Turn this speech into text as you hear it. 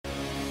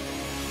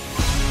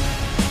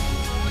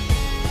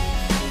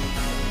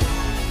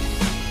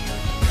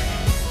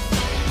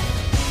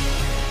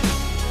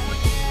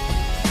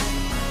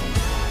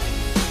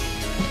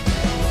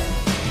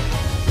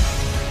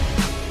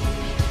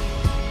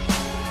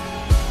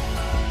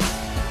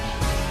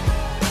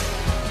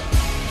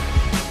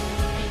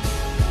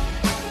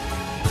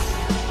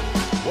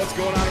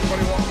What's going on,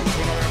 everybody? Welcome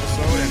to another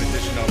episode and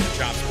edition of the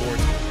Chop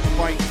Sports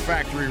Fight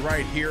Factory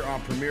right here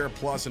on Premier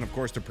Plus and, of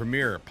course, the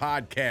Premier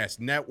Podcast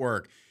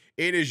Network.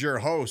 It is your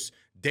host,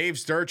 Dave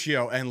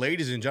Sturcio, and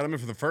ladies and gentlemen,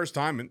 for the first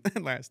time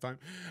and last time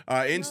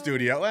in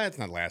studio. Well, it's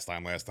not last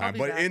time, but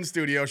back. In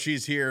studio,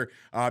 she's here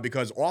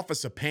because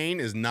Officer Payne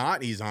is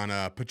not. He's on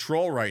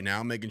patrol right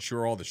now, making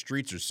sure all the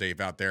streets are safe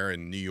out there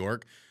in New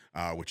York.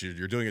 Which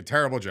you're doing a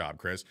terrible job,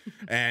 Chris.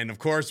 And, of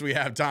course, we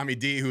have Tommy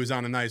D, who's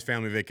on a nice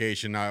family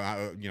vacation.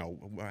 You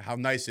know, how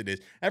nice it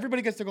is.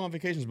 Everybody gets to go on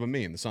vacations but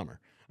me in the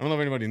summer. I don't know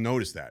if anybody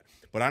noticed that,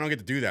 but I don't get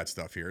to do that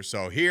stuff here.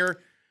 So here...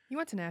 You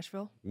went to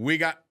Nashville. We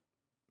got...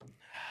 Wow.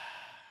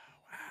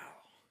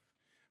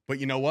 But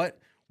you know what?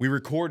 We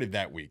recorded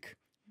that week.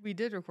 We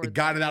did record. We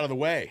got it out of the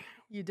way.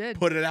 You did.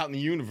 Put it out in the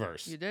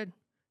universe. You did.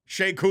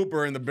 Shay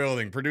Cooper in the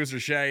building. Producer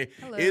Shay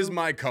Hello. is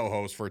my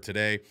co-host for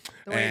today.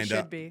 The way it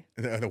should be.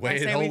 The way I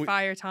say we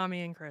fire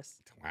Tommy and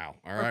Chris. Wow.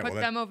 All Or right. put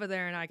them over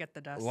there and I get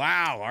the dust.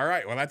 Wow. All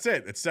right. Well, that's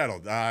it. It's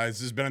settled.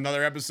 This has been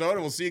another episode,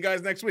 and we'll see you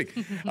guys next week.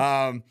 We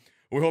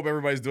hope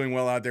everybody's doing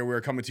well out there. We're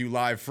coming to you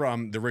live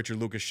from the Richard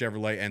Lucas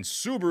Chevrolet and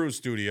Subaru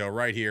studio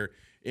right here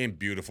in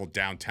beautiful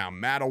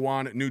downtown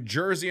Matawan, New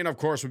Jersey. And, of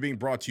course, we're being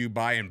brought to you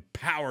by and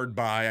powered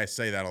by, I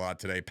say that a lot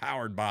today,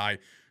 powered by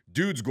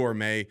Dudes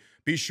Gourmet.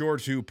 Be sure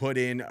to put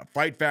in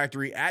Fight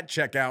Factory at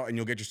checkout, and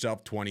you'll get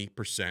yourself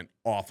 20%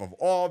 off of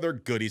all their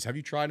goodies. Have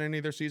you tried any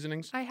of their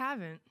seasonings? I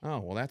haven't. Oh,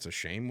 well, that's a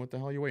shame. What the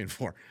hell are you waiting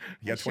for?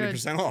 You got I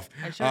 20% off.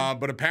 I should.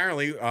 But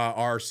apparently,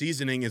 our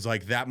seasoning is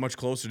like that much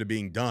closer to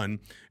being done,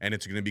 and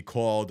it's going to be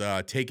called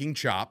Taking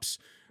Chops.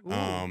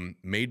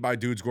 Made by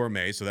Dudes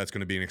Gourmet. So that's going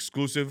to be an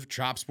exclusive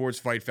Chop Sports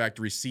Fight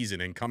Factory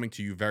seasoning coming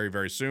to you very,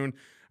 very soon.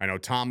 I know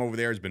Tom over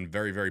there has been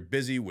very, very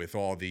busy with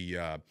all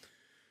the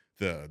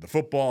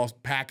football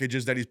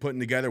packages that he's putting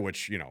together,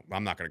 which, you know,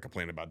 I'm not going to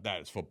complain about that.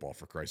 It's football,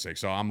 for Christ's sake.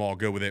 So I'm all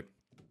good with it.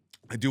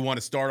 I do want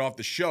to start off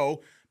the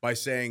show by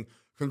saying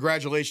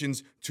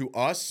congratulations to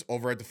us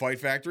over at the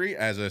Fight Factory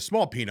as a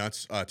small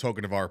peanuts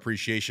token of our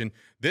appreciation.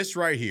 This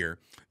right here,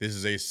 this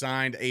is a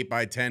signed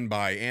 8x10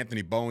 by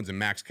Anthony Bones and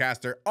Max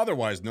Caster,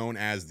 otherwise known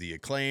as the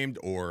Acclaimed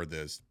or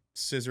the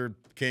Scissor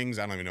Kings.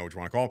 I don't even know what you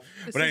want to call them.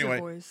 But anyway,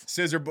 Boys.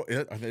 Scissor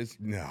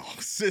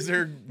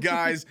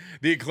Guys,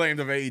 the Acclaimed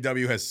of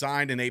AEW has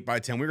signed an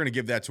 8x10. We're going to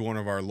give that to one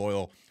of our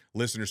loyal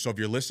listeners. So if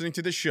you're listening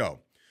to the show,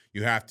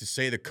 you have to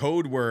say the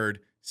code word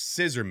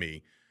Scissor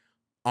Me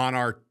on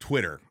our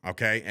Twitter,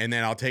 okay? And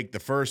then I'll take the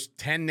first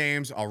 10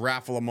 names, I'll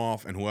raffle them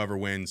off, and whoever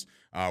wins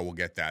will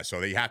get that.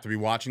 So you have to be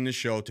watching the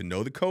show to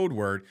know the code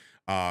word.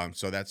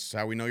 So that's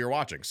how we know you're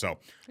watching. So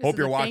hope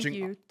you're watching. Thank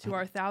you to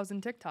our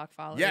 1,000 TikTok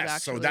followers. Yes,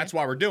 actually. so that's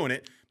why we're doing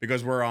it,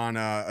 because we're on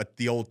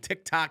the old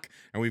TikTok,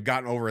 and we've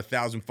gotten over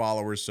 1,000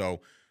 followers. So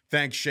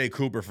thanks, Shay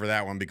Cooper, for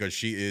that one, because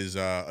she is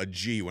a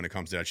G when it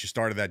comes to that. She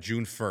started that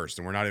June 1st,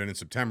 and we're not even in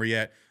September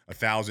yet.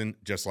 1,000,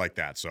 just like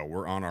that. So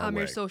we're on our way. I'm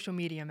your social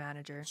media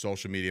manager.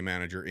 Social media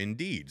manager,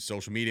 indeed.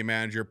 Social media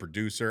manager,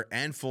 producer,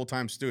 and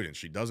full-time student.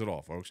 She does it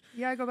all, folks.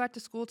 Yeah, I go back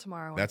to school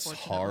tomorrow. That's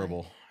unfortunately.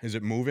 horrible. Is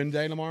it move-in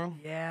day tomorrow?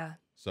 Yeah.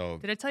 So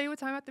Did I tell you what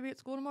time I have to be at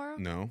school tomorrow?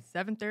 no.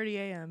 7:30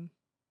 a.m.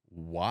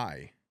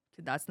 Why?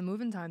 That's the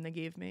moving time they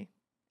gave me.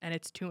 And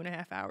it's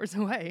 2.5 hours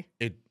away.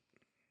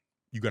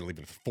 You got to leave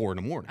at 4 in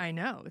the morning. I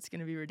know. It's going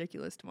to be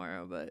ridiculous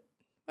tomorrow, but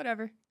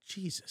whatever.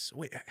 Jesus.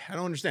 Wait, I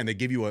don't understand. They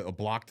give you a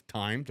blocked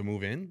time to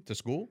move in to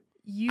school?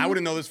 You I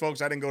wouldn't know this,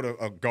 folks. I didn't go to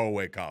a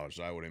go-away college,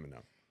 so I wouldn't even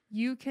know.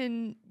 You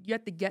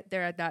have to get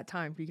there at that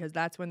time because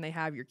that's when they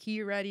have your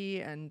key ready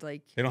and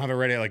like They don't have it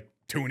ready at like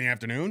 2 in the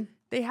afternoon?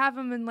 they have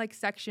them in like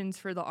sections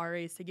for the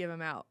RAs to give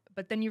them out.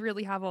 But then you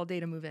really have all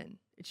day to move in.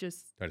 It's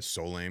just That is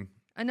so lame.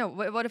 I know.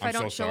 What if I I'm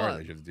don't so show sorry up?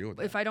 that you have to deal with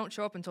that. If I don't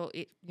show up until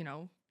 8, You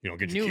don't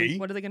get noon, your key?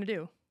 what are they gonna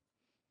do?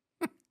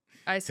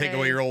 I say, Take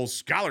away your old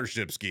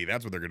scholarship ski.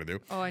 That's what they're going to do.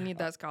 Oh, I need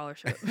that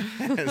scholarship.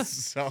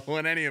 So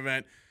in any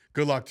event,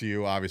 good luck to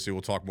you. Obviously,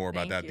 we'll talk more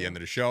about Thank that at the you. end of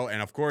the show.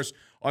 And of course,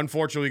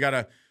 unfortunately, we got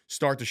to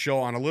start the show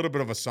on a little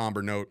bit of a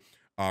somber note.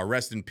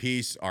 Rest in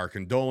peace. Our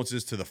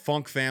condolences to the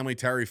Funk family.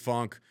 Terry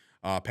Funk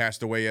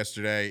passed away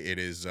yesterday. It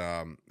is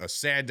a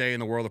sad day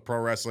in the world of pro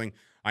wrestling.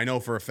 I know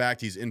for a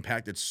fact he's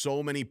impacted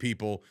so many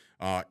people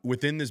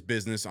within this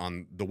business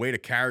on the way to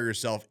carry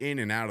yourself in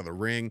and out of the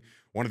ring.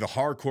 One of the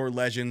hardcore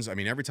legends. I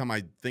mean, every time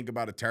I think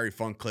about a Terry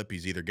Funk clip,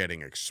 he's either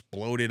getting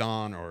exploded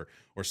on or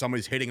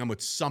somebody's hitting him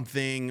with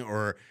something,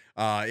 or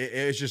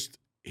it's just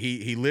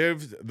he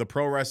lived the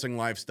pro wrestling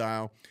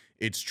lifestyle.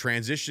 It's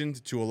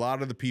transitioned to a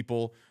lot of the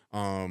people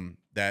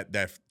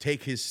that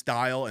take his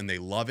style and they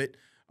love it.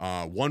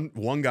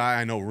 One guy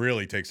I know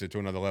really takes it to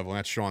another level, and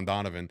that's Sean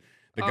Donovan.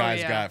 The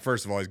guy's got,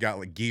 first of all, he's got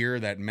like gear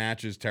that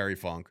matches Terry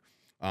Funk.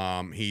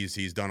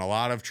 He's done a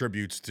lot of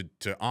tributes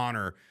to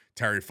honor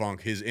Terry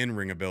Funk, his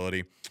in-ring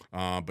ability.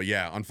 But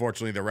yeah,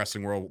 unfortunately, the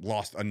wrestling world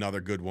lost another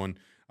good one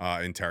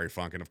in Terry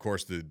Funk. And of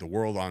course, the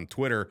world on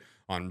Twitter,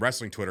 on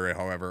wrestling Twitter,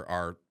 however,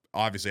 are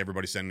obviously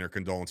everybody sending their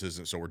condolences.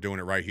 And so we're doing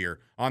it right here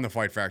on the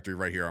Fight Factory,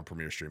 right here on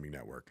Premier Streaming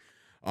Network.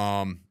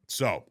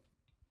 So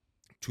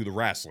to the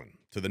wrestling,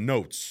 to the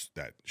notes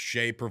that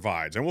Shay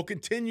provides, and will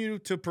continue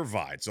to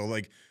provide. So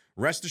like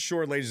rest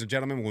assured, ladies and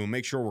gentlemen, we'll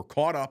make sure we're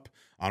caught up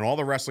on all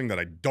the wrestling that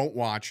I don't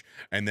watch,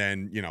 and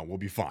then, we'll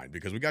be fine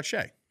because we got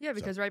Shay. Yeah,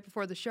 because right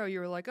before the show, you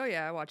were like, "Oh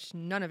yeah, I watched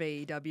none of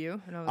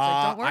AEW," and I was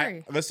like, "Don't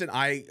worry." Listen,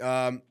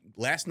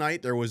 last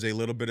night there was a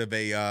little bit of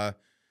a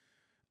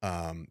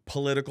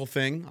political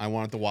thing I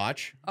wanted to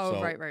watch. Oh,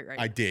 so right.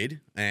 I did,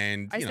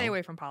 and I stay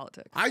away from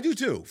politics. I do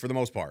too, for the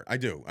most part. I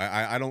do.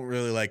 I don't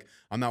really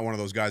I'm not one of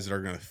those guys that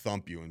are going to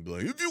thump you and be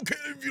like,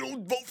 if you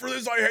don't vote for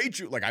this, I hate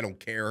you. Like, I don't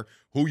care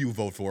who you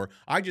vote for.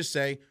 I just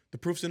say the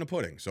proof's in the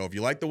pudding. So if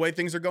you like the way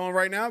things are going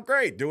right now,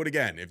 great, do it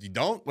again. If you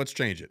don't, let's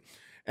change it.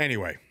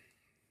 Anyway,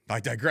 I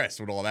digress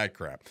with all that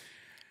crap.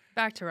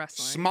 Back to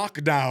wrestling.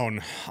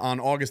 SmackDown on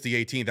August the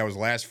 18th. That was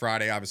last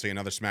Friday. Obviously,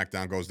 another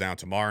SmackDown goes down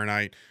tomorrow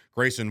night.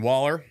 Grayson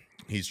Waller,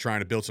 he's trying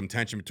to build some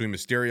tension between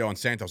Mysterio and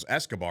Santos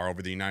Escobar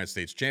over the United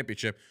States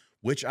Championship,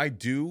 which I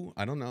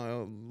don't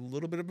know, a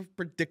little bit of a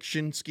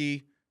prediction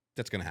ski.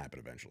 That's going to happen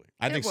eventually.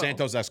 I think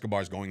Santos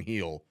Escobar is going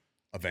heel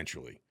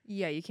eventually.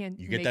 Yeah, you can't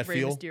get make that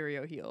Rey feel?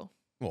 Mysterio heel.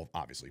 Well,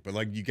 obviously,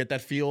 but you get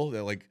that feel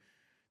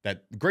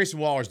that Grayson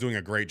Waller is doing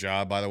a great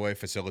job, by the way,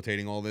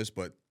 facilitating all this.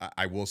 But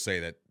I will say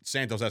that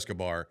Santos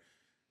Escobar,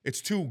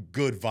 it's two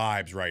good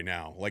vibes right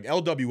now. Like,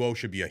 LWO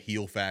should be a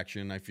heel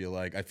faction. I feel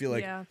like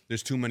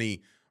there's too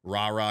many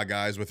rah-rah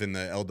guys within the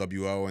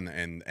LWO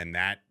and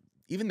that.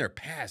 Even their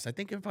past, I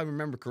think if I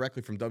remember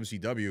correctly from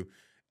WCW,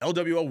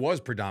 LWO was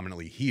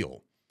predominantly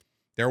heel.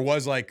 There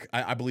was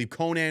I believe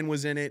Conan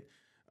was in it.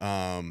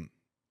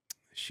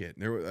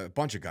 There were a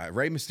bunch of guys.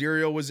 Rey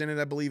Mysterio was in it,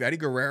 I believe. Eddie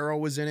Guerrero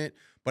was in it.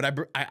 But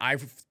I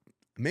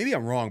maybe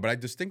I'm wrong, but I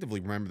distinctively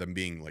remember them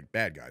being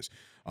bad guys.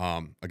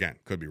 Again,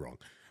 could be wrong.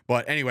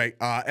 But anyway,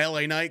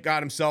 LA Knight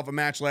got himself a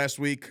match last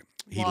week.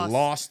 He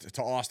lost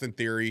to Austin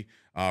Theory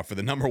for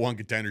the number one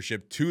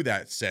contendership to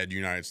that said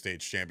United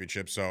States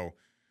Championship. So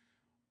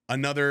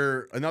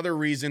another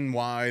reason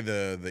why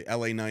the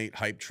LA Knight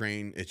hype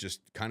train it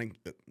just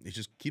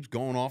keeps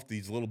going off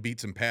these little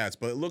beats and paths.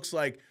 But it looks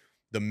like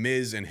the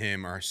Miz and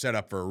him are set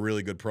up for a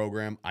really good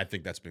program. I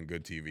think that's been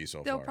good TV so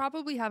far. They'll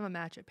probably have a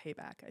match at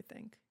Payback, I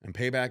think. And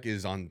Payback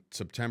is on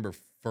September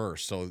 1st.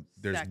 So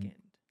there's Second.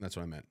 That's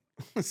what I meant.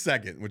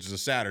 Second, which is a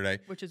Saturday.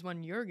 Which is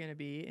when you're going to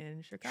be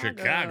in Chicago.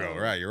 Chicago,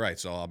 right. You're right.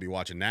 So I'll be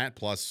watching that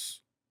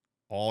plus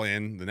All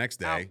In the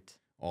next day. Out.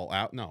 All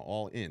out? No,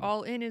 All In.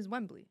 All In is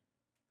Wembley.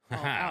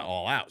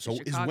 All out. So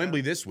is Wembley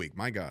this week?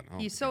 My God. Oh,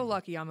 He's so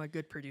lucky I'm a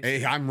good producer.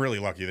 Hey, I'm really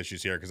lucky that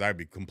she's here because I'd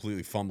be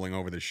completely fumbling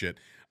over this shit.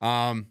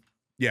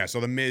 Yeah,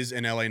 so the Miz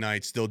and LA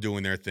Knight still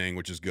doing their thing,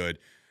 which is good.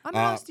 I'm an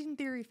Austin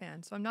Theory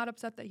fan, so I'm not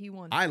upset that he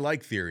won. I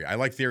like Theory. I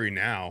like Theory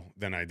now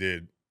than I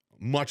did,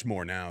 much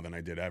more now than I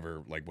did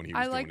ever, when he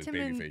was doing his babyface shit.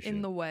 I liked him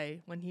in The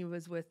Way when he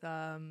was with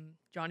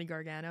Johnny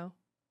Gargano.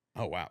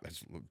 Oh, wow.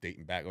 That's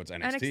dating back. It's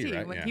NXT,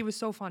 right? When he was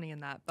so funny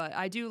in that. But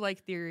I do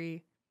like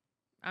Theory.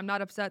 I'm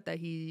not upset that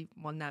he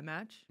won that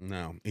match.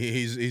 No.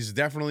 He's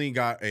definitely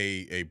got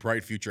a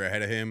bright future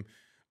ahead of him.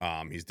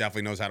 He's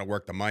definitely knows how to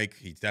work the mic.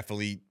 He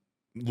definitely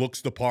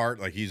looks the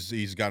part.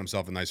 He's got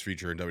himself a nice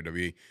future in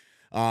WWE.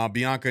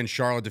 Bianca and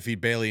Charlotte defeat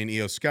Bayley and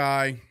Io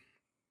Sky.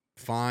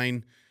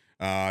 Fine.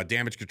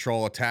 Damage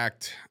Control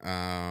attacked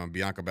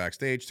Bianca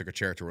backstage, took a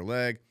chair to her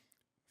leg.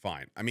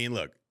 Fine. I mean,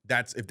 look,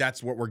 if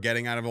that's what we're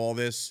getting out of all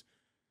this,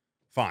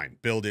 fine.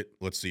 Build it.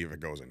 Let's see if it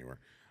goes anywhere.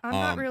 I'm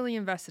not really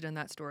invested in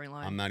that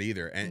storyline. I'm not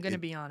either. And I'm going to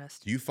be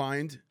honest. Do you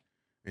find,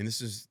 and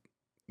this is,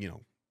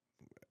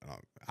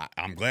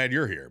 I'm glad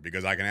you're here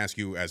because I can ask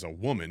you as a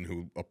woman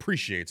who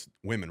appreciates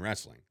women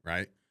wrestling,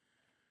 right?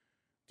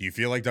 Do you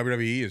feel like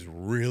WWE is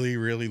really,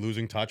 really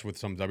losing touch with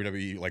some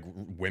WWE,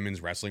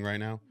 women's wrestling right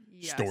now?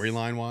 Yes.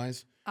 Storyline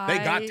wise? They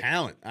got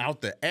talent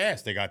out the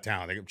ass. They got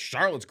talent.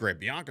 Charlotte's great.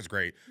 Bianca's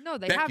great. No,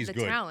 they Becky's have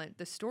the good. talent.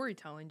 The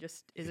storytelling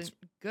just isn't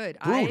good.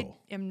 Brutal.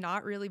 I am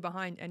not really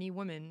behind any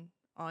woman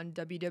on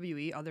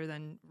WWE other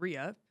than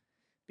Rhea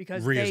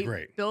because Rhea's they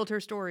great. build her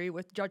story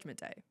with Judgment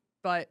Day.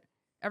 But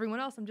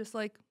everyone else, I'm just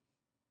like,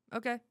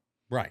 okay.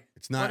 Right.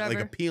 It's not whatever.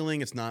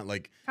 Appealing. It's not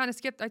I'd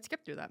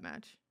skip through that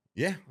match.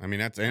 Yeah. I mean,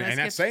 that's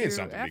saying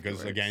something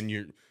because again,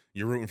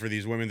 you're rooting for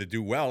these women to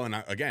do well.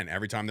 And again,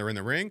 every time they're in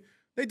the ring,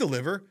 they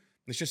deliver.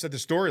 It's just that the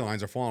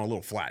storylines are falling a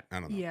little flat. I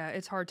don't know. Yeah,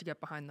 it's hard to get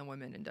behind the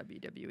women in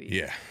WWE.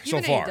 Yeah,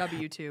 even so far.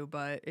 AEW too,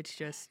 but it's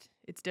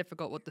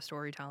difficult with the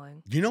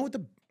storytelling. You know what?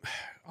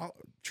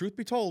 Truth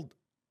be told,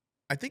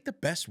 I think the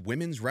best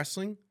women's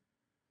wrestling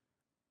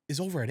is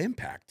over at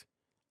Impact.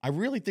 I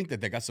really think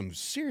that they got some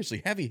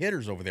seriously heavy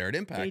hitters over there at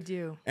Impact. They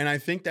do, and I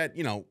think that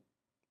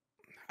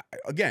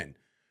again,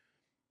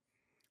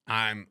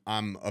 I'm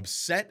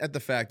upset at the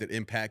fact that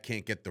Impact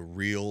can't get the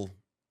real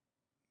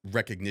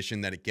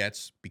recognition that it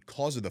gets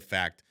because of the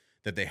fact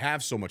that they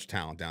have so much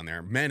talent down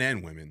there, men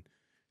and women,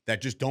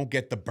 that just don't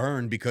get the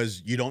burn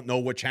because you don't know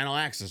what channel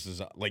access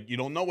is. You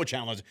don't know what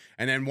channel is.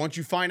 And then once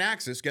you find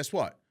access, guess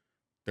what?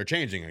 They're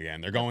changing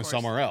again. They're going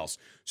somewhere else.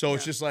 So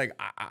it's just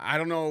I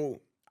don't know.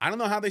 I don't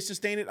know how they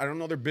sustain it. I don't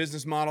know their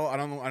business model. I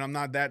don't know. And I'm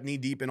not that knee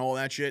deep in all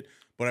that shit.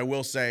 But I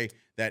will say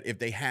that if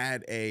they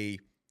had a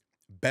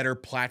better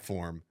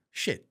platform,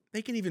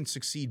 they can even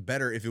succeed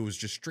better if it was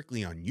just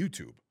strictly on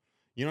YouTube.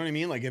 You know what I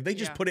mean? Like if they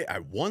just put it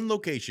at one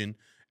location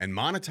and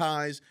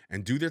monetize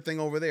and do their thing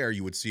over there,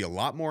 you would see a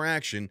lot more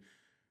action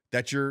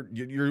that you're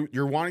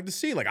wanting to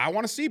see. Like I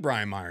want to see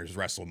Brian Myers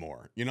wrestle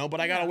more, but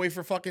I gotta wait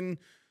for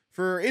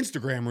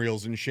Instagram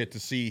reels and shit to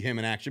see him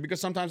in action because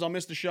sometimes I'll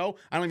miss the show.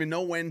 I don't even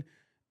know when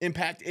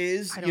Impact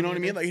is. You know what I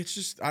mean? Like it's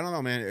just I don't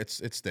know, man. It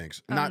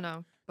stinks. I don't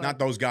know. Not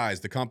those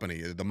guys, the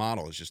company, the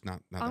model is just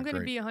not I'm going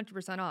to be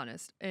 100%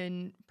 honest.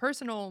 In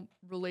personal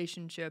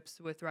relationships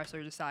with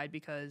wrestlers aside,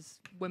 because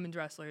women's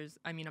wrestlers,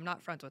 I mean, I'm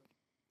not friends with,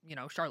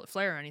 Charlotte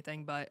Flair or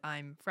anything, but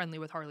I'm friendly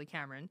with Harley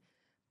Cameron.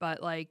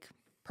 But like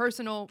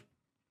personal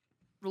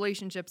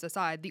relationships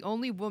aside, the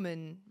only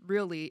woman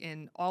really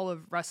in all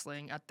of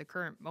wrestling at the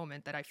current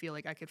moment that I feel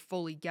like I could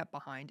fully get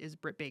behind is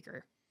Britt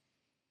Baker.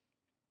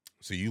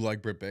 So you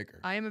like Britt Baker?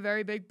 I am a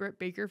very big Britt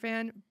Baker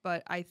fan,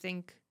 but I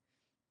think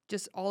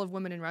just all of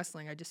women in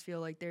wrestling, I just feel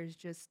like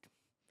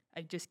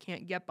I just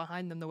can't get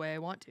behind them the way I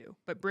want to.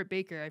 But Britt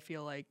Baker, I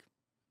feel like,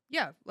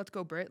 yeah, let's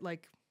go Britt.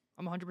 Like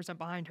I'm 100%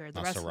 behind her.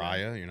 The rest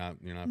Soraya, you're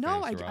not.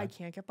 No, I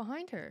can't get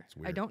behind her.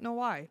 I don't know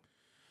why.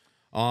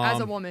 As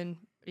a woman,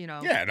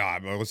 Yeah,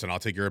 no, listen, I'll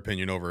take your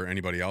opinion over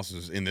anybody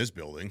else's in this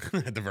building,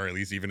 at the very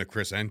least, even if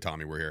Chris and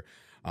Tommy were here.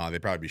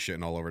 They'd probably be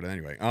shitting all over it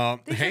anyway.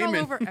 They shit all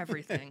over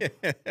everything.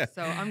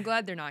 So I'm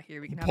glad they're not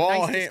here. We can have a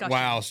nice discussion.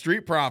 Wow,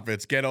 Street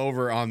Profits get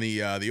over on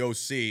the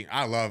OC.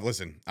 I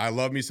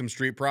love me some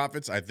Street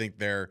Profits. I think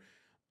they're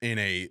in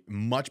a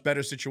much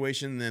better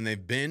situation than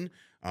they've been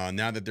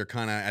now that they're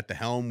kind of at the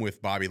helm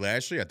with Bobby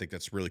Lashley. I think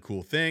that's a really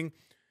cool thing.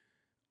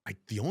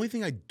 The only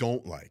thing I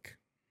don't like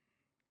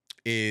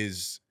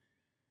is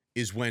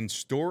when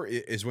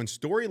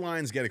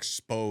storylines get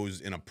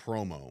exposed in a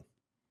promo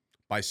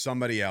by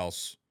somebody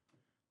else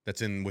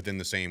that's within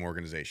the same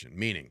organization.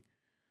 Meaning,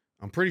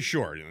 I'm pretty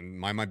sure,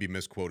 and I might be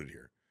misquoted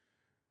here,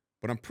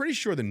 but I'm pretty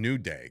sure the New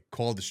Day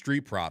called the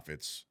Street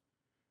Profits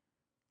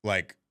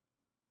like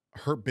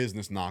Hurt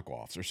Business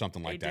knockoffs or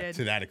something like that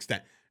to that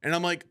extent. And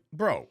I'm like,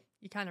 bro,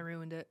 you kind of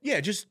ruined it. Yeah,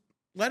 just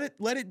let it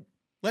marinate.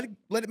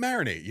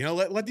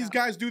 Let these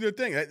guys do their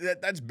thing.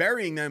 That's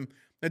burying them.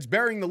 That's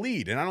burying the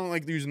lead. And I don't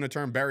like using the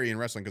term bury in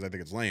wrestling because I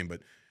think it's lame,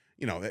 but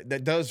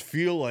that does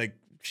feel like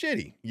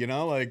shitty,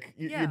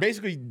 you're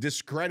basically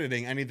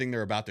discrediting anything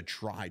they're about to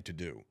try to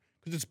do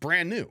because it's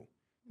brand new.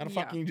 How the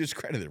fuck can you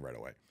discredit it right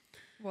away?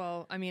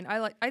 Well, I mean,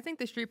 I think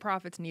the Street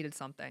Profits needed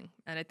something,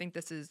 and I think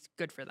this is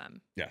good for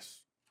them.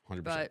 Yes,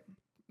 100%. But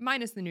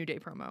minus the New Day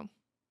promo,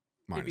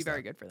 it'd be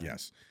very good for them.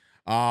 Yes.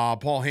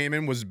 Paul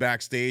Heyman was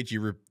backstage. He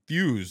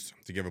refused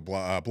to give a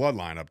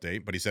bloodline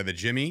update, but he said that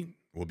Jimmy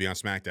will be on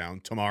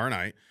SmackDown tomorrow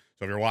night.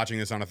 So if you're watching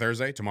this on a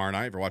Thursday, tomorrow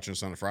night. If you're watching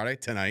this on a Friday,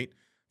 tonight.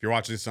 If you're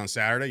watching this on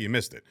Saturday, you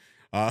missed it.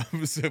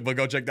 But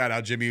go check that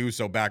out. Jimmy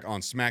Uso back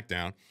on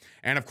SmackDown.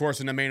 And, of course,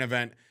 in the main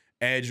event,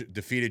 Edge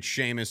defeated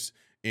Sheamus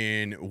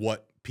in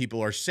what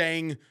people are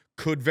saying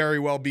could very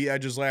well be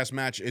Edge's last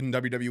match in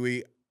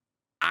WWE.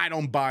 I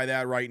don't buy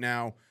that right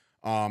now.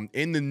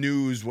 In the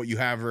news, what you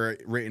have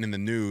written in the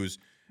news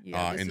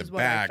in the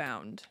back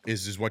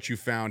is what you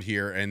found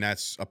here. And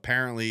that's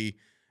apparently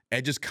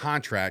Edge's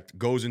contract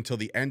goes until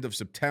the end of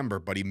September,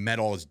 but he met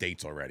all his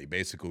dates already,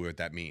 basically what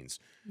that means.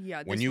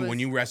 Yeah. When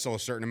you wrestle a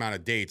certain amount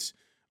of dates,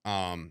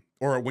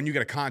 or when you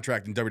get a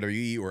contract in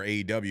WWE or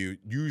AEW,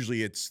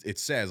 usually it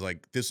says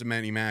like this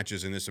many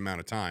matches in this amount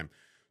of time.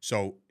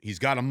 So he's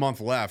got a month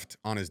left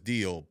on his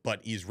deal,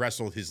 but he's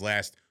wrestled his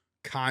last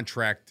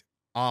contract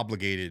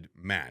obligated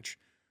match.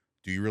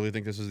 Do you really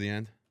think this is the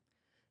end?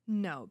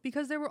 No,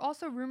 because there were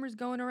also rumors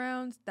going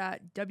around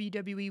that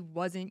WWE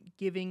wasn't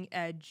giving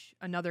Edge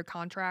another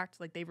contract.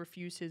 Like they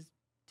refused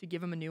to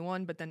give him a new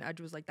one, but then Edge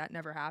was like, that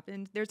never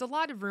happened. There's a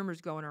lot of rumors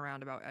going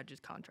around about Edge's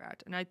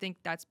contract, and I think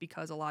that's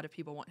because a lot of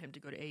people want him to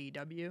go to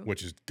AEW.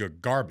 Which is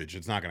garbage.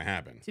 It's not going to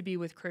happen. To be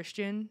with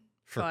Christian.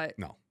 But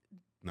no.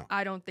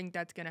 I don't think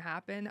that's going to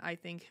happen. I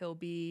think he'll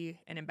be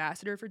an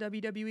ambassador for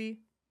WWE,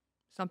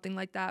 something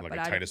like that. Like a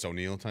Titus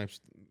O'Neil type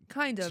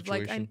kind of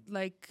situation?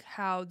 like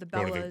how the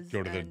Bellas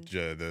go to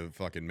the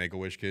fucking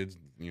Make-A-Wish kids,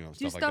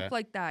 stuff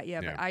like that. Yeah,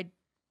 but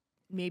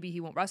maybe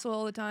he won't wrestle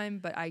all the time,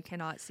 but I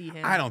cannot see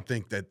him. I don't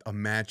think that a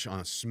match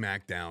on a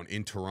SmackDown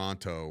in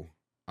Toronto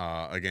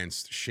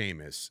against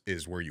Sheamus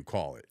is where you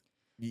call it.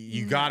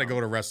 You got to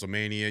go to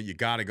WrestleMania. You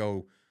got to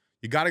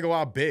go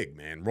out big,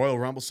 man. Royal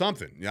Rumble,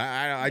 something.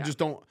 I just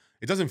don't.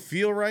 It doesn't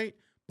feel right.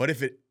 But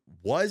if it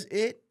was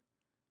it,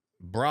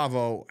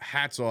 bravo,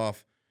 hats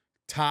off,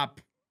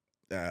 top.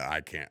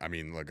 I can't. I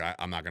mean, look,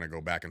 I'm not going to go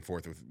back and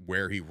forth with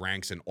where he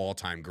ranks in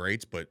all-time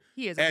greats, but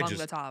he is among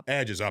the top.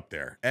 Edge is up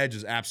there. Edge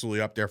is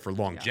absolutely up there for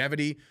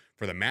longevity,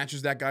 for the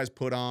matches that guy's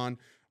put on,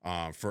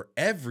 for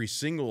every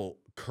single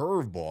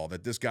curveball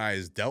that this guy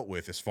has dealt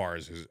with as far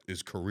as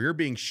his career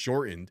being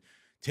shortened,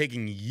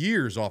 taking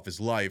years off his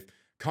life,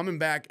 coming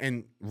back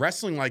and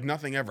wrestling like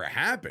nothing ever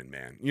happened,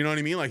 man. You know what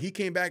I mean? Like he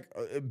came back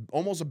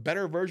almost a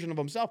better version of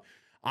himself.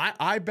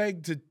 I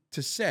beg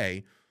to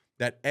say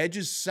that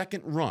Edge's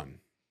second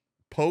run,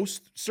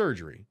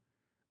 post-surgery,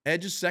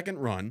 Edge's second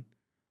run,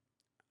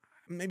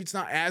 maybe it's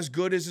not as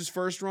good as his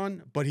first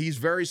run, but he's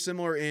very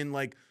similar in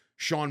like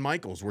Shawn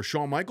Michaels, where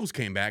Shawn Michaels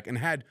came back and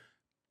had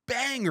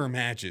banger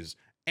matches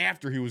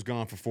after he was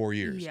gone for 4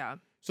 years. Yeah.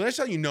 So that's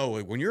how you know,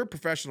 like, when you're a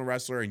professional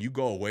wrestler and you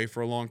go away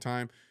for a long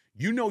time,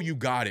 you know you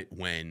got it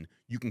when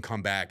you can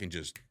come back and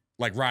just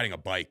like riding a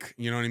bike,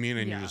 you know what I mean?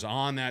 And you're just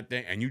on that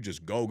thing and you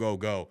just go, go,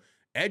 go.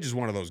 Edge is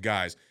one of those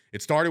guys.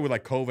 It started with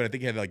like COVID. I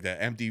think he had like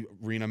the empty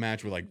arena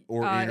match with like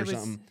Orton or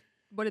something.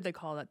 What did they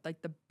call it?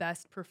 Like the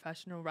best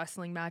professional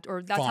wrestling match,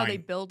 or that's how they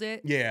build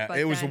it. Yeah,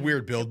 it was a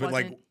weird build, but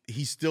like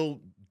he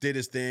still did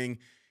his thing.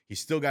 He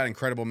still got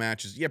incredible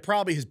matches. Yeah,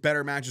 probably his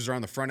better matches are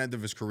on the front end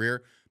of his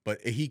career,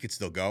 but he could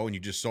still go, and you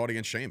just saw it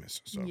against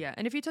Sheamus. So. Yeah,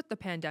 and if you took the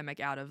pandemic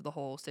out of the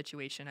whole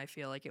situation, I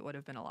feel like it would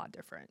have been a lot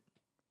different.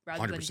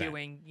 Rather 100%. Than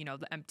doing,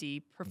 the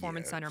empty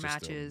performance center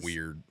matches.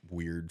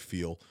 Weird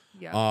feel.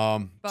 Yeah.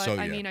 But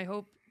I mean,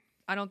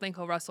 I don't think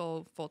he'll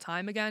wrestle full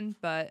time again,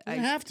 but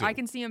I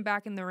can see him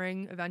back in the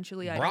ring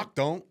eventually. Brock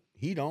don't.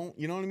 He don't.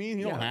 You know what I mean?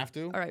 He don't have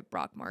to. All right,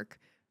 Brock Mark.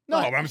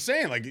 No, but I'm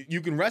saying, like,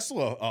 you can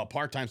wrestle a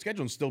part-time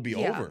schedule and still be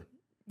over.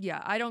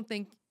 Yeah, I don't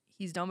think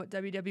he's done with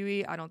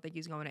WWE. I don't think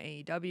he's going to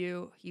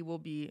AEW. He will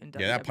be in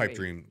WWE. Yeah, that pipe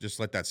dream, just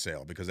let that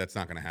sail because that's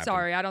not going to happen.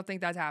 Sorry, I don't think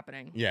that's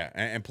happening. Yeah,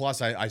 and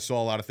plus I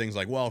saw a lot of things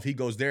like, well, if he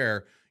goes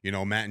there,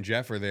 Matt and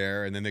Jeff are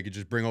there, and then they could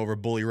just bring over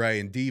Bully Ray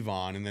and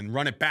Devon and then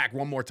run it back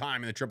one more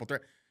time in the triple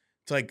threat.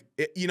 It's like,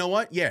 you know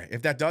what? Yeah,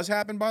 if that does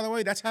happen, by the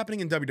way, that's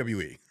happening in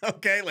WWE.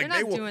 Okay, like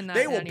they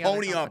will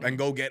pony up and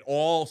go get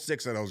all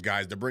 6 of those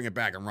guys to bring it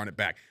back and run it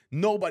back.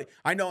 Nobody,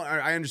 I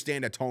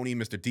understand that Tony,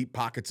 Mr. Deep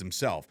Pockets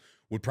himself,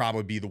 would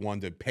probably be the one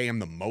to pay him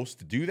the most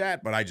to do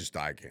that, but I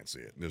can't see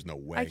it. There's no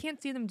way. I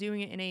can't see them doing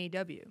it in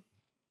AEW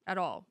at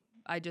all.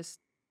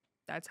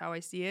 That's how I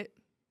see it.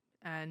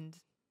 And,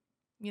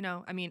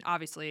 I mean,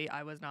 obviously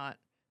I was not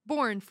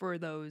born for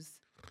those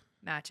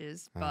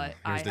matches, but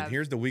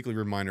here's the weekly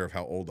reminder of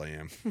how old I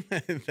am.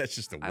 That's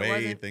just the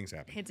way things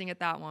happen. Hinting at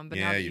that one, but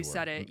now that you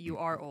said it, you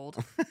are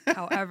old.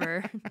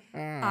 However,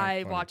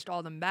 I watched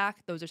all them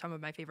back. Those are some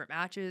of my favorite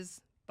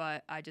matches,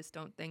 but I just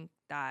don't think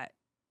that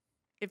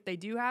if they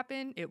do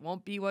happen, it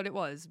won't be what it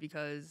was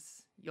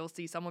because you'll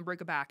see someone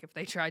break a back if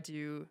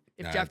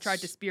Jeff tried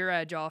to spear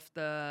Edge off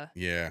the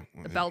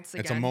belts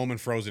again. It's a moment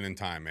frozen in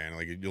time, man.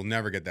 Like, you'll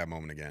never get that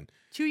moment again.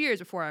 2 years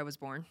before I was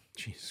born.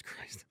 Jesus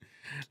Christ.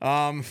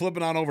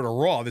 Flipping on over to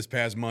Raw this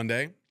past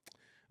Monday.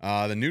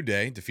 The New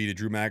Day defeated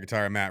Drew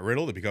McIntyre and Matt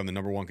Riddle to become the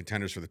 #1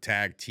 contenders for the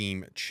Tag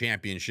Team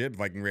Championship.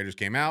 Viking Raiders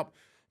came out,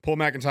 pulled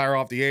McIntyre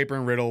off the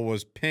apron. Riddle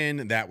was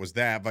pinned. That was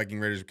that. Viking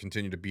Raiders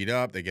continue to beat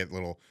up. They get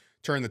little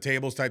turn the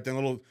tables type thing,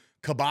 little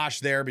kibosh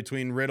there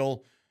between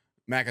Riddle,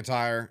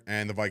 McIntyre,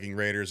 and the Viking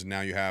Raiders. And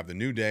now you have the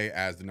New Day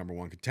as the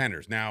 #1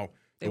 contenders. Now,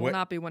 they will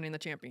not be winning the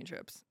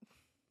championships.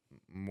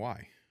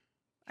 Why?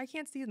 I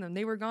can't see them.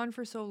 They were gone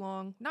for so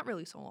long. Not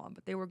really so long,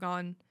 but they were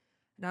gone.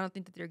 And I don't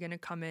think that they're going to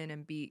come in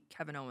and beat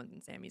Kevin Owens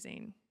and Sami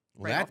Zayn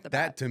off the bat.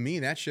 That, to me,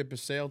 that ship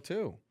has sailed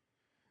too.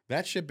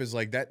 That ship is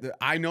like that.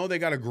 I know they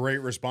got a great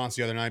response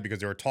the other night because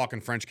they were talking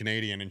French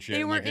Canadian and shit.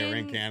 They were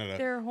in Canada.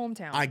 Their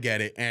hometown. I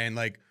get it. And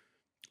like,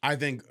 I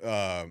think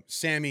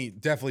Sammy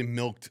definitely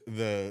milked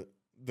the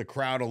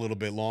crowd a little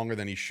bit longer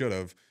than he should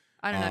have.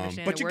 I don't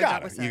understand. But you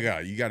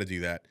got to do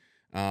that.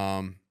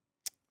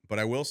 But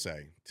I will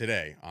say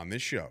today on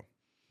this show,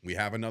 we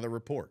have another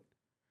report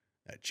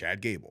that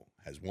Chad Gable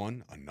has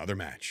won another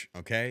match.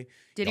 Okay,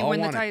 did he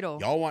win the title?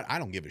 I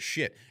don't give a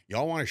shit.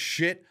 Y'all want to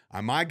shit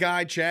on my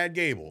guy Chad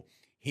Gable?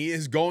 He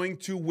is going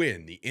to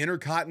win the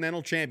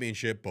Intercontinental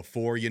Championship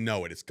before you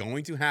know it. It's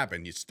going to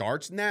happen. It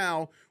starts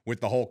now with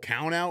the whole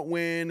count-out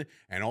win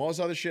and all this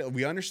other shit.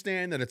 We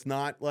understand that it's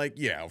not like,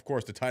 yeah, of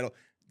course, the title.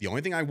 The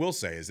only thing I will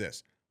say is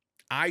this.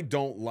 I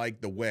don't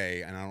like the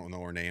way, and I don't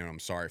know her name, and I'm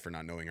sorry for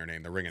not knowing her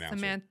name, the ring announcer.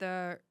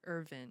 Samantha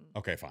Irvin.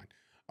 Okay, fine.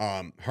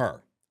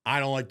 Her. I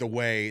don't like the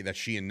way that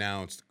she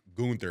announced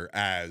Gunther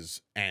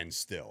as and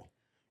still.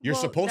 You're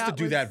supposed to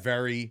do that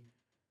very,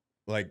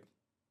 like,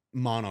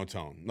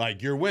 monotone.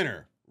 Like, your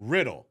winner,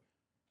 Riddle.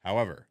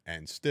 However,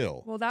 and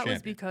still. Well, that champion.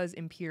 Was because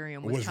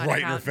Imperium was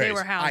right in her face. They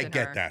were hounding I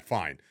get that.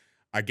 Fine.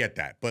 I get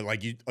that. But,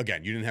 like, you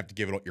didn't have to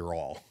give it your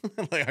all.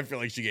 Like, I feel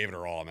like she gave it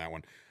her all on that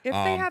one. If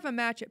they have a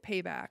match at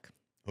Payback.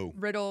 Who?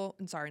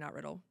 Not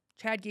Riddle.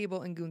 Chad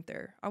Gable and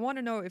Gunther. I want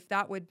to know if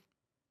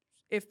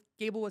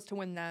Gable was to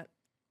win that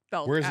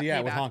belt. Where's he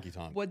at Payback, with Honky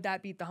Tonk? Would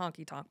that beat the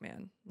Honky Tonk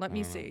Man? Let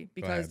me see.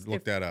 Because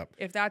look that up.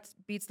 If that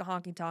beats the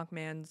Honky Tonk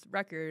Man's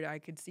record, I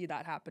could see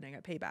that happening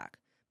at Payback.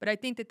 But I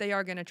think that they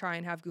are going to try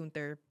and have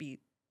Gunther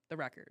beat the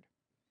record.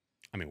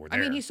 I mean, we're there.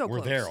 I mean, he's so close.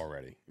 We're there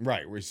already.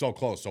 Right. We're so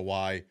close. So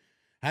why?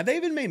 Have they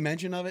even made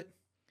mention of it?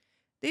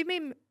 They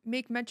may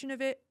make mention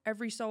of it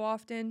every so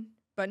often,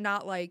 but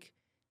not like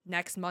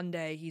next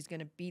Monday he's going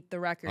to beat the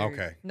record.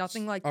 Okay.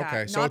 Nothing like that.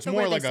 Okay. So it's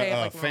more like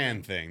a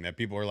fan thing that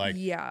people are like,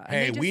 yeah,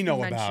 hey, we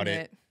know about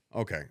it.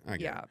 Okay. I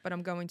get it. But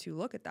I'm going to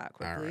look at that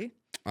quickly.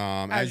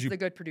 Right. As the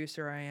good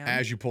producer I am.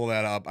 As you pull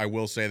that up, I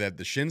will say that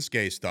the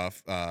Shinsuke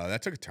stuff,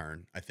 that took a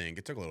turn, I think.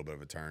 It took a little bit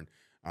of a turn.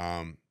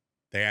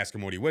 They asked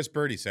him what he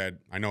whispered. He said,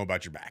 I know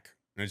about your back.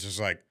 And it's just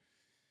like,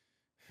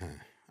 all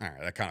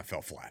right, that kind of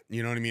fell flat.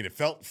 You know what I mean? It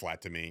felt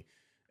flat to me.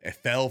 it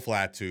fell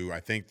flat to, I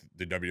think,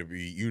 the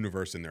WWE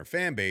universe and their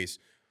fan base.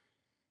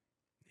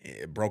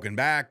 Broken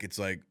back, it's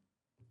like,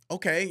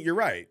 okay, you're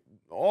right.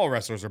 All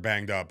wrestlers are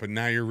banged up, but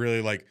now you're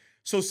really like,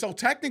 so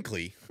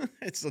technically,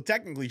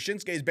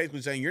 Shinsuke is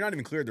basically saying you're not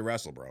even cleared to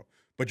wrestle, bro,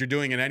 but you're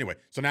doing it anyway.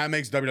 So now it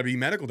makes WWE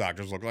medical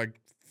doctors look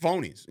like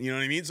phonies. You know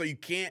what I mean? So you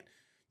can't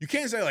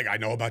say like, I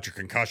know about your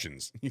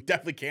concussions. You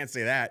definitely can't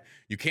say that.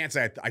 You can't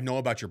say I know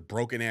about your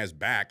broken ass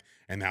back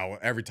and now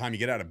every time you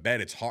get out of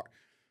bed it's hard.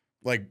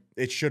 Like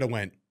it should have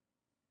went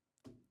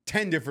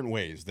 10 different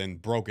ways than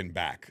broken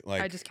back.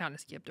 Like I just kind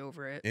of skipped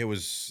over it. It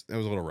was a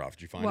little rough.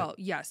 Did you find it? Well,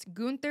 yes.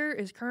 Gunther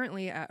is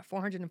currently at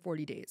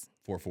 440 days.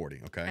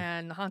 440, okay.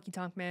 And the Honky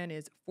Tonk Man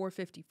is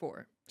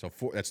 454. So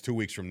that's 2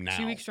 weeks from now.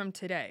 2 weeks from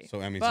today. So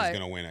that means he's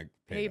going to win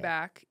a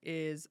payback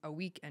is a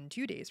week and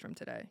 2 days from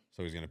today.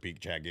 So he's going to beat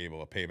Chad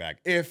Gable a payback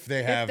if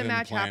they have the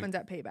match planned. happens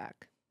at payback.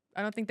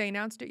 I don't think they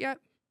announced it yet.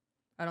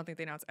 I don't think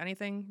they announced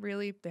anything,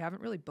 really. They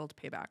haven't really built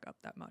payback up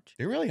that much.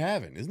 They really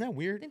haven't. Isn't that I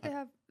weird? think they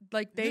have,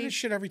 like, They do this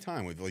shit every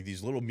time with, like,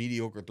 these little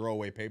mediocre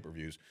throwaway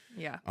pay-per-views.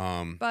 Yeah.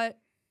 But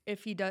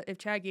if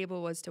Chad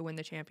Gable was to win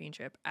the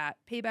championship at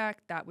payback,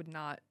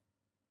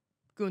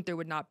 Gunther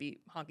would not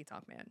beat Honky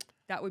Tonk Man.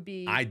 That would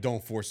be... I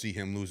don't foresee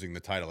him losing the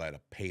title at a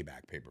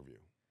payback pay-per-view.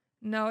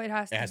 No, it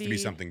has to be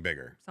something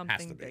bigger.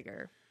 Something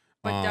bigger.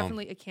 But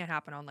definitely it can't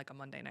happen on, like, a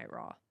Monday Night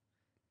Raw.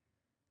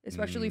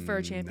 Especially for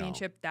a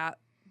championship that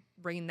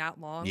reign that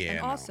long. Yeah,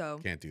 and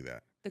also, can't do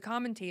that. The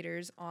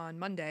commentators on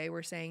Monday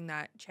were saying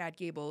that Chad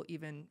Gable,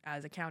 even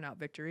as a count-out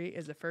victory,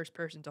 is the first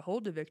person to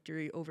hold the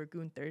victory over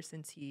Gunther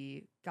since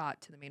he got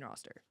to the main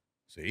roster.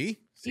 See?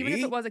 Even if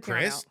it was a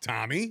Chris, count-out.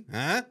 Tommy,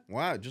 huh?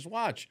 Wow, just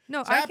watch.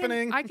 No, it's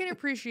happening. I can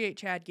appreciate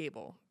Chad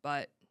Gable,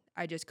 but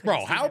I just couldn't.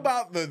 Bro, how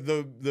about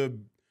the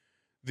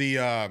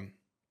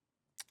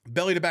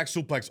belly to back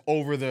suplex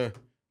over the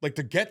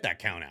to get that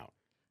count out?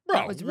 Bro,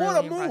 that was really what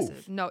a impressive.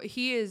 move. No,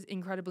 he is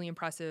incredibly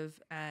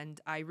impressive,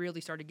 and I really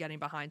started getting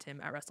behind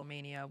him at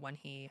WrestleMania when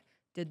he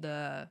did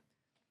the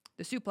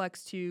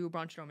suplex to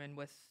Braun Strowman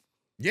with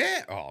the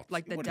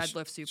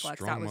deadlift suplex.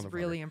 That was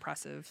really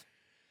impressive.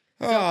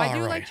 So I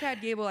do like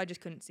Chad Gable. I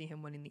just couldn't see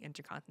him winning the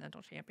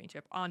Intercontinental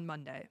Championship on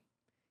Monday.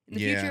 In the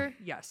future,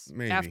 yes.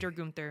 Maybe. After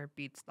Gunther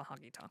beats the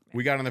Honky Tonk Man.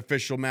 We got an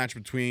official match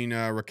between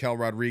Raquel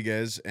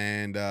Rodriguez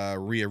and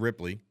Rhea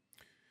Ripley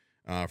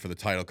for the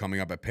title coming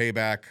up at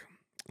Payback.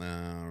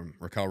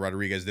 Raquel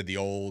Rodriguez did the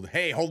old,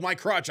 hey, hold my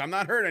crutch, I'm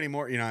not hurt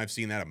anymore. You know, I've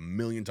seen that a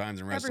million times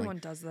in wrestling. Everyone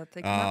does that.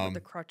 They come out with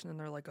the crutch and then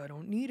they're like, I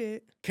don't need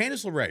it.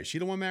 Candice LeRae, she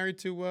the one married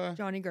to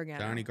Johnny Gargano.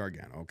 Johnny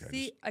Gargano, okay.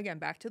 See, again,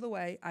 back to the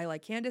way. I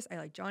like Candice, I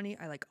like Johnny,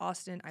 I like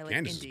Austin, I like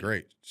Candice Indy. is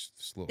great.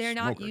 They're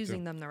not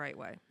using them the right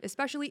way.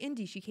 Especially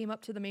Indy. She came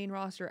up to the main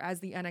roster as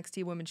the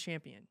NXT Women's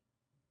Champion.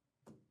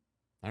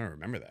 I don't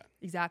remember that.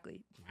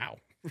 Exactly. Wow.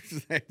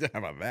 How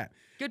about that?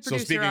 Good So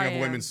producer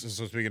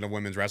speaking of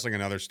women's wrestling,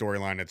 another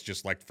storyline that's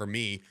just like, for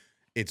me,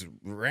 it's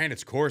ran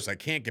its course. I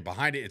can't get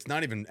behind it. It's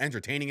not even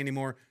entertaining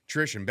anymore.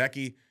 Trish and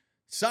Becky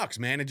sucks,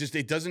 man.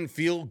 It doesn't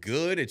feel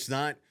good. It's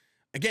not.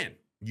 Again,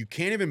 you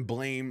can't even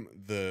blame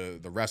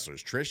the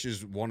wrestlers. Trish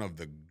is one of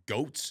the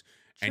goats,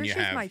 and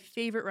Trish is my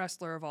favorite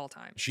wrestler of all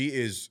time. She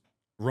is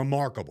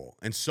remarkable,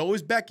 and so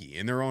is Becky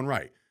in their own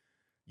right.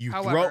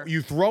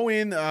 You throw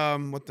in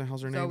what the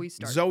hell's her name?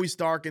 Zoe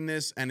Stark in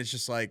this, and it's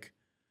just like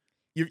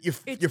you're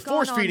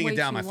force feeding it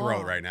down my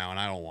throat right now, and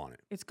I don't want it.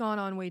 It's gone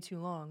on way too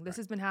long. This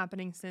has been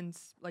happening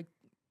since like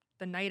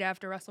the night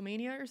after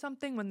WrestleMania or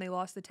something when they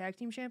lost the tag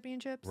team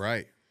championships.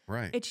 Right.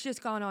 It's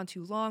just gone on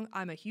too long.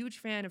 I'm a huge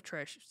fan of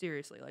Trish.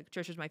 Seriously, like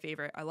Trish is my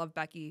favorite. I love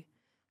Becky.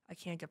 I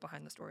can't get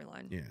behind the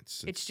storyline. Yeah,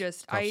 it's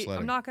just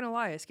I'm not gonna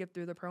lie. I skipped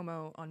through the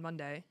promo on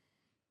Monday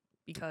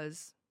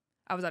because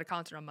I was at a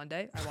concert on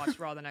Monday. I watched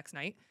Raw the next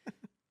night.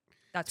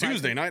 That's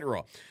Tuesday night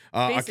Raw.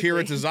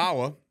 Akira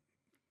Tozawa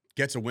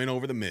gets a win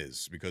over The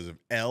Miz because of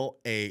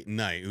L.A.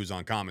 Knight, who's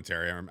on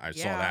commentary. I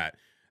saw that.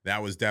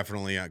 That was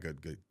definitely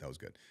good. That was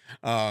good.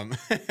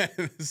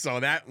 So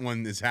that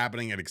one is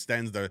happening. It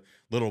extends the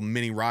little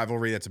mini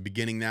rivalry that's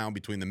beginning now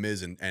between The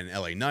Miz and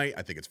L.A. Knight.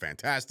 I think it's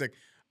fantastic.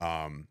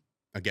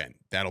 Again,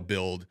 that'll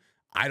build.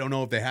 I don't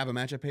know if they have a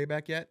match at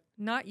Payback yet.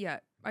 Not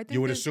yet. I think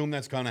you would assume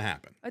that's going to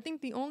happen. I think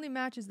the only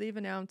matches they've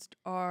announced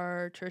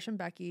are Trish and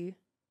Becky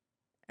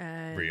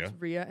and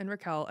Rhea and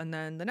Raquel. And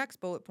then the next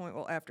bullet point,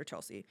 after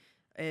Chelsea,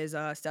 is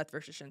Seth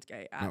versus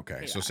Shinsuke.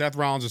 Okay, so Seth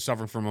Rollins is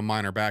suffering from a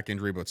minor back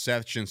injury, but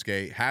Seth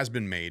Shinsuke has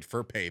been made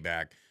for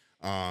Payback.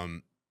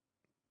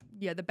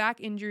 The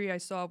back injury I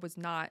saw was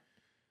not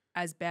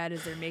as bad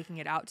as they're making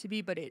it out to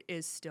be, but it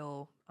is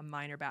still a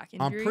minor back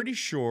injury. I'm pretty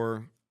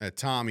sure that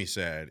Tommy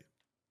said,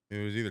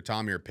 it was either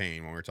Tommy or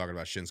Payne when we were talking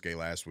about Shinsuke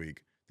last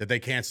week, that they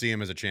can't see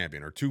him as a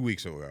champion, or 2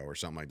 weeks ago or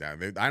something like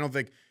that. I don't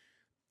think,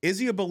 is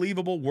he a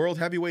believable world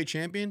heavyweight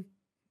champion?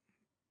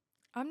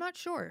 I'm not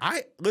sure.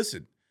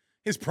 Listen,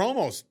 his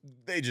promos,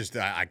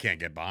 I can't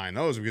get behind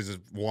those because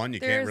one,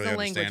 you can't really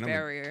understand them.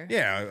 Barrier.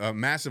 Yeah, a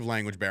massive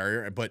language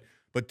barrier.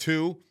 But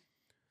two,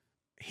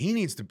 he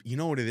needs to, you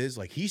know what it is?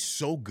 Like, he's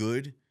so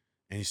good,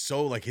 and he's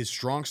so, like, his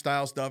strong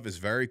style stuff is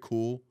very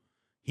cool.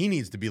 he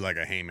needs to be like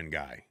a Heyman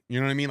guy. You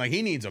know what I mean? Like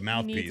he needs a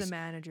mouthpiece. He needs a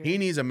manager. He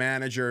needs a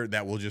manager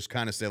that will just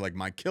kind of say like,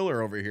 my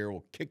killer over here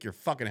will kick your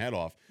fucking head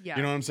off. Yeah.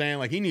 You know what I'm saying?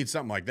 Like he needs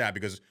something like that,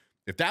 because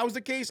if that was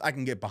the case, I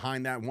can get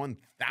behind that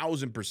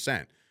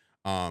 1,000%.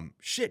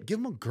 Shit, give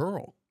him a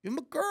girl. Give him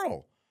a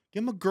girl.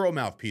 Give him a girl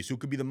mouthpiece who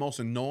could be the most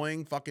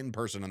annoying fucking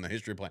person on the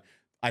history of planet.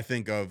 I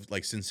think of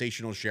like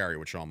Sensational Sherry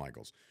with Shawn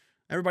Michaels.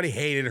 Everybody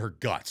hated her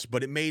guts,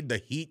 but it made the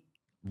heat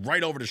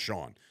right over to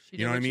Shawn. She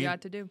did what she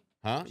had to do.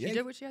 Huh? She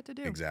did what she had to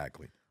do.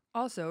 Exactly.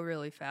 Also,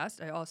 really fast,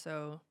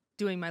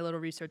 doing my little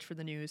research for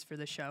the news for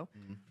the show,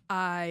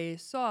 I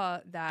saw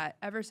that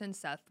ever since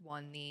Seth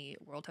won the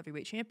World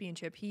Heavyweight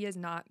Championship, he has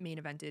not main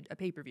evented a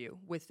pay-per-view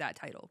with that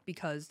title,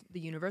 because the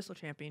Universal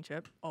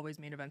Championship always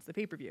main events the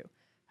pay-per-view.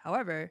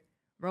 However,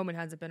 Roman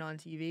hasn't been on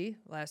TV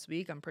last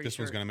week. This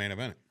one's going to main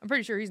event it. I'm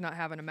pretty sure he's not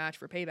having a match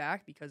for Payback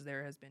because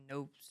there has been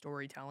no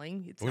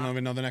storytelling. We don't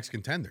even know the next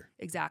contender.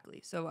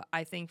 Exactly. So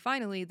I think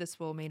finally this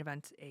will main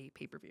event a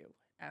pay-per-view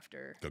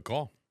after Good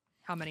call.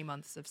 how many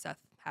months of Seth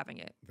having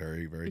it.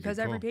 Very, very Because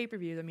good call. every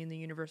pay-per-view, I mean, the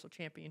Universal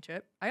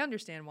Championship, I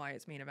understand why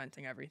it's main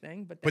eventing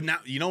everything. But But now,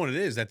 you know what it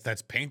is?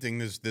 That's painting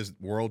this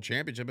World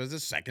Championship as the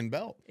second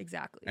belt.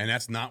 Exactly. And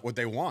that's not what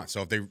they want.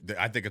 So if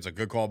I think it's a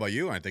good call by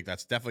you. I think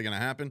that's definitely going to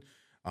happen.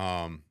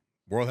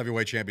 World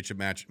Heavyweight Championship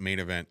match, main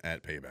event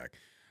at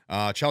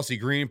Payback. Chelsea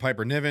Green,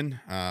 Piper Niven.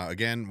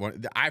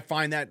 Again, I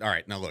find that, all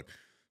right, now look,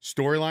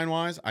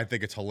 storyline-wise, I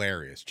think it's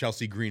hilarious.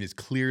 Chelsea Green is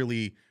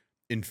clearly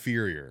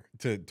inferior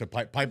to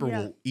Piper.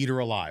 Will eat her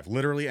alive,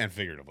 literally and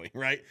figuratively,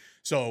 right?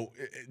 So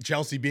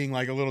Chelsea being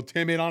like a little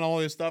timid on all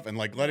this stuff and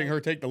like letting her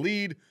take the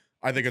lead,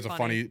 I think it's a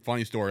funny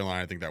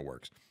storyline. I think that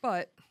works.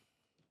 But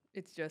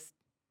it's just,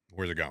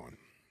 where's it going?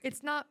 It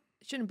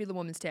shouldn't be the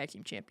women's tag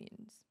team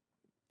champions.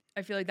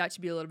 I feel like that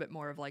should be a little bit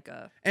more of like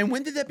a. And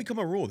when did that become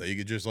a rule that you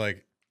could just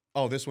like,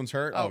 oh, this one's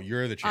hurt? Oh,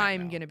 you're the champ.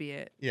 I'm going to be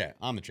it. Yeah,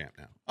 I'm the champ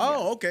now.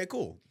 Oh, okay,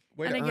 cool.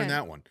 Way to earn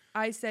that one.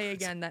 I say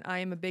again that I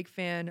am a big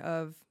fan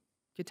of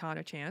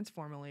Katana Chance,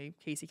 formerly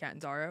Casey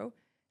Catanzaro,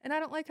 and I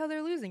don't like how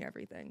they're losing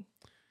everything.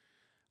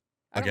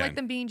 I don't like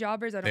them being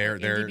jobbers. I don't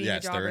like Indy being a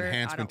jobber. They're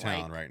enhancement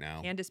talent right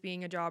now. Candice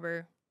being a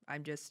jobber.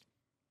 I'm just.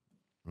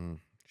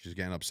 She's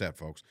getting upset,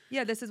 folks.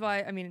 Yeah, this is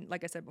why, I mean,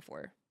 like I said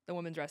before, the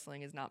women's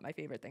wrestling is not my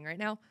favorite thing right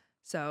now.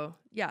 So,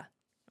 yeah,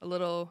 a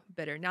little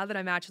bitter. Now that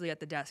I'm actually at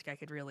the desk, I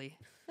could really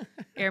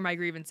air my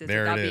grievances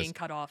without being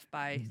cut off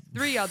by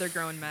 3 other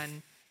grown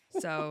men.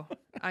 So,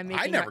 I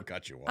never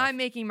cut you off. I'm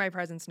making my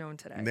presence known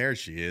today. And there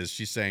she is.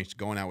 She's saying she's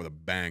going out with a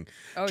bang.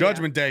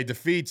 Judgment Day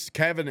defeats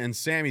Kevin and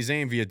Sami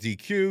Zayn via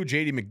DQ.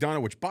 JD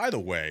McDonough, which, by the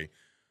way,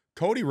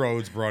 Cody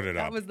Rhodes brought it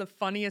up. That was the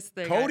funniest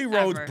thing. Cody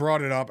Rhodes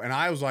brought it up, and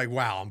I was like,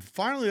 wow, I'm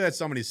finally glad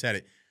somebody said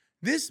it.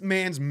 This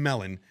man's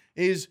melon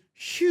is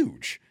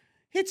huge.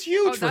 It's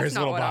huge for his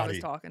little body. That's not what I was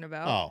talking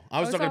about. Oh, I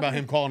was talking about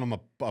him calling him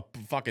a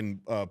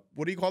fucking,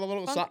 what do you call the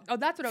little? That's what I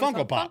was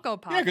Funko Pop.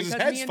 Funko Pop. Yeah, because his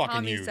head's me and fucking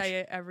Tommy huge. Say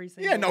it every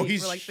single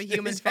week. We're like the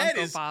human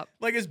Funko Pop.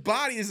 Like his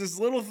body is this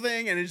little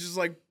thing, and it's just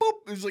like, boop,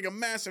 it's like a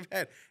massive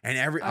head. And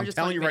I'm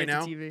telling you right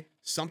now,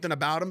 something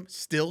about him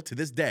still to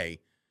this day,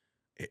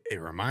 it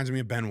reminds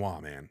me of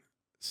Benoit, man.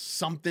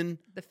 Something.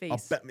 The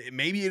face.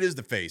 Maybe it is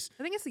the face.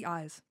 I think it's the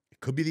eyes. It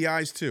could be the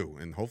eyes too,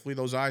 and hopefully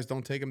those eyes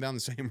don't take him down the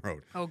same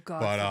road. Oh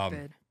God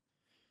forbid.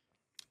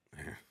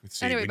 Let's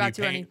see. Anyway, back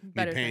to any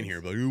better things.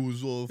 Here, but it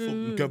was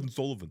fucking Kevin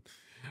Sullivan.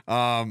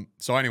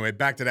 So anyway,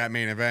 back to that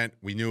main event.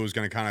 We knew it was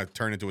going to kind of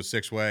turn into a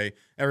 6-way.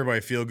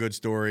 Everybody feel good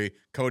story.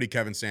 Cody,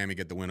 Kevin, Sammy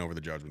get the win over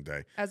the Judgment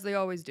Day, as they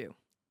always do.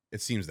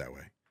 It seems that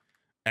way,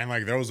 and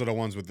like those are the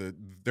ones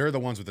they're the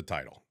ones with the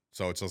title.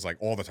 So it's just like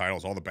all the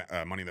titles, all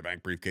the Money in the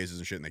Bank briefcases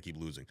and shit, and they keep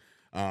losing.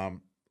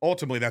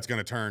 Ultimately, that's going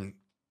to turn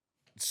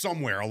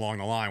somewhere along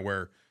the line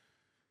where,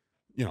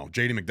 you know,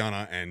 JD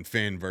McDonough and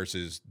Finn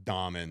versus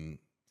Dom and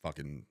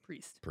fucking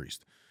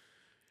Priest.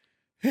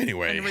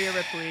 Anyway. And Rhea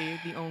Ripley,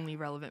 the only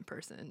relevant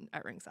person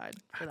at ringside.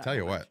 For that tell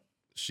you what,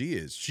 she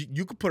is.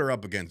 You could put her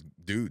up against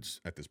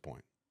dudes at this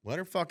point. Let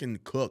her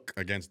fucking cook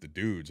against the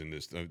dudes in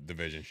this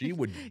division. She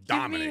would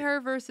dominate. Give me her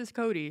versus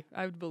Cody.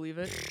 I would believe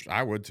it.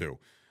 I would too.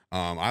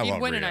 I love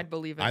win Rhea. And I'd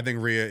believe it. I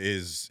think Rhea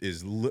is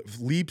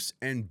leaps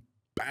and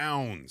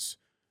bounds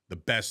the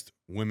best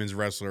women's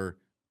wrestler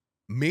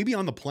maybe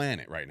on the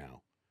planet right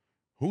now.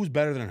 Who's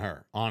better than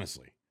her,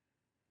 honestly?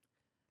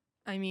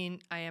 I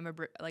mean, I am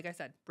like I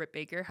said, Britt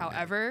Baker.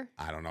 However,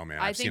 I don't know, man.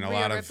 I think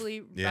Rhea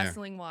Ripley,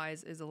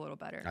 wrestling-wise, is a little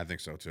better. I think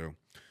so too.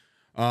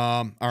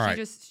 All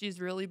right. She's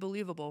really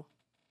believable.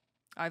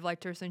 I've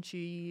liked her since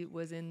she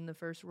was in the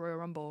first Royal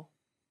Rumble.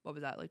 What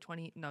was that, like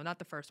 20? No, not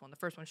the first one. The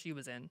first one she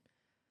was in.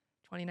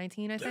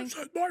 2019, I think. This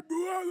is my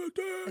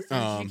reality. As soon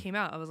as she came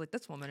out, I was like,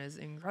 this woman is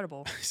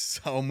incredible.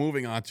 So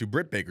moving on to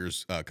Britt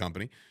Baker's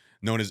company,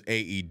 known as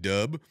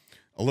AEW.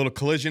 A little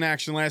collision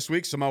action last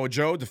week. Samoa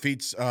Joe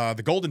defeats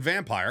the Golden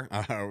Vampire,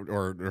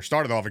 or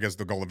started off against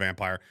the Golden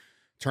Vampire.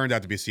 Turned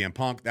out to be CM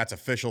Punk. That's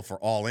official for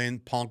All In.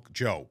 Punk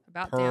Joe.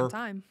 About damn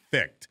time.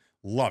 Perfect.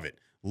 Love it.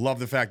 Love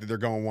the fact that they're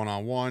going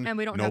one-on-one. And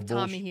we don't have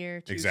Tommy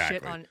here to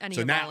shit on any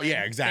of exactly.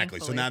 Thankfully.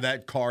 So now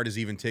that card is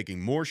even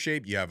taking more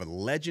shape. You have a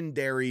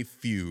legendary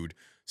feud,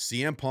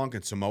 CM Punk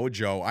and Samoa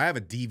Joe. I have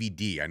a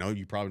DVD. I know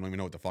you probably don't even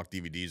know what the fuck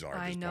DVDs are.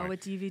 I know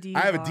what DVDs I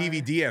have a are.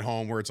 DVD at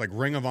home where it's like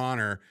Ring of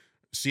Honor,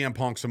 CM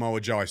Punk,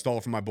 Samoa Joe. I stole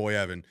it from my boy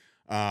Evan.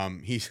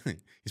 He's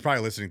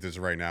probably listening to this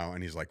right now,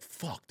 and he's like,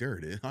 "Fuck, there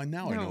it is." Now I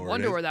know where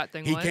it is. Where that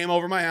thing He went. came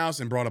over my house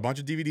and brought a bunch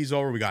of DVDs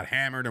over. We got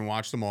hammered and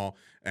watched them all,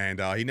 and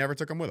he never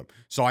took them with him.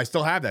 So I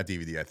still have that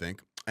DVD, I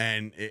think,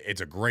 and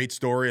it's a great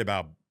story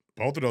about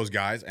both of those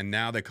guys, and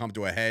now they come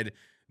to a head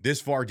this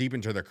far deep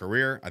into their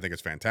career. I think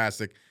it's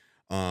fantastic.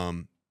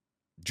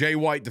 Jay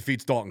White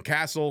defeats Dalton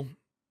Castle.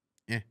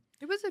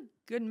 It was a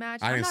good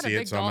match. I didn't I'm not see a it,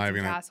 big so I'm not Dalton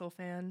even Castle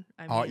fan.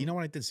 You know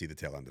what? I did see the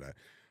tail end of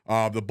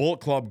that. The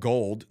Bullet Club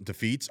Gold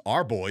defeats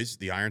our boys,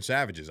 the Iron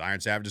Savages. Iron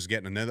Savages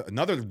getting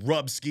another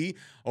rub ski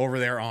over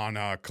there on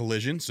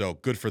Collision, so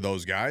good for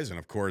those guys. And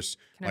of course,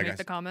 Can I make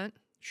the comment?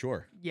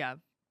 Sure. Yeah.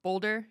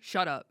 Boulder,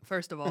 shut up.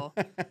 First of all,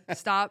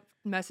 stop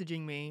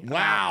messaging me.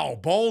 Wow,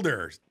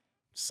 Boulder.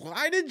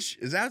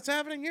 Slidage? Is that what's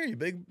happening here?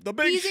 The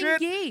big He's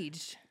shit?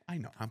 engaged. I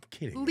know. I'm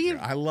kidding. With you.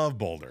 I love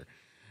Boulder.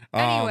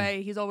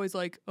 Anyway, he's always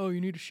like, "Oh,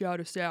 you need to shout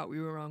us out. We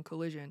were on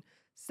Collision."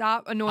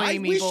 Stop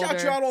annoying me, Boulder. We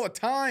shout you out all the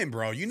time,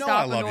 bro. You know Stop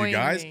I love you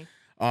guys. Me.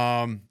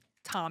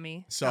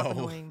 Tommy, so, stop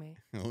annoying me.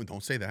 No,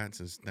 don't say that.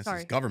 That's Sorry,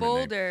 his government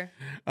Boulder.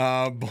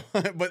 name.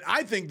 But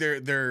I think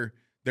their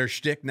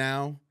shtick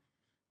now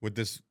with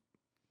this,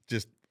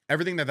 just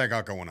everything that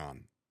got going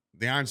on.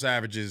 The Iron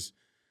Savages,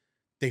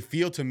 they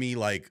feel to me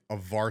like a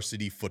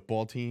varsity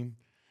football team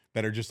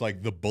that are just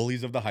like the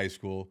bullies of the high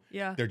school.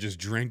 Yeah. They're just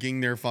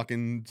drinking their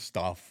fucking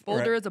stuff.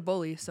 Boulder is a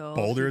bully, so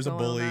Boulder is a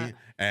bully.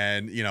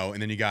 And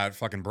then you got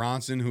fucking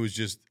Bronson, who's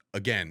just,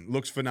 again,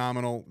 looks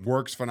phenomenal,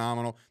 works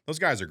phenomenal. Those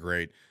guys are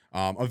great.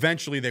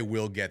 Eventually they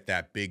will get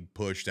that big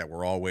push that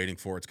we're all waiting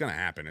for. It's going to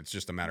happen. It's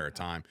just a matter of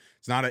time.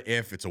 It's not an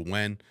if, it's a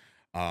when.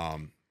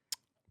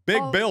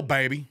 Bill,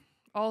 baby.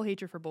 All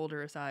hatred for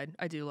Boulder aside,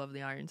 I do love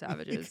the Iron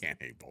Savages. You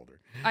can't hate Boulder.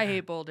 I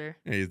hate Boulder.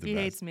 He's the he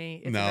best. hates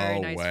me. It's No a very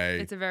nice, way.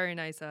 It's a very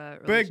nice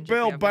relationship. Big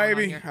Bill, we have going on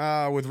baby,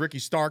 here. with Ricky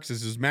Starks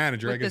as his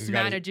manager. With I guess this he's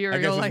got managerial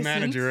his license.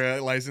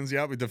 manager license.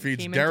 Yep, he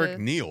defeats Derek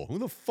Neal. Who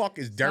the fuck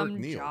is Derek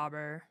Neal? Some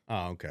jobber.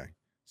 Oh, okay.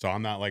 So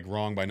I'm not like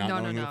wrong by not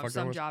knowing who the fuck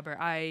that was? Jobber.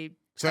 I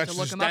So had to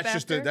look him up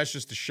after. That's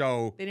just to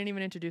show. They didn't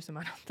even introduce him,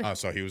 I don't think. Oh,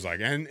 so he was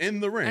like, and in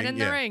the ring. And in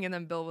the ring, and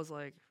then Bill was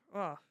like,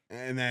 oh.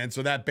 And then,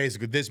 so that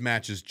basically, this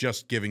match is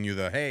just giving you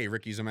the, hey,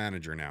 Ricky's a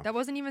manager now. That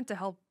wasn't even to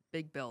help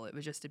Big Bill. It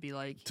was just to be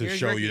like, to here's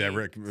show Ricky, you that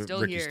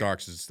Ricky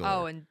Starks is still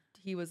there. And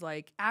he was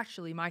like,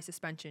 actually, my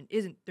suspension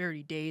isn't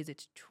 30 days.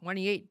 It's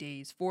 28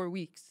 days, 4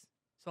 weeks.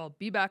 So I'll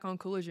be back on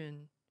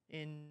Collision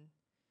in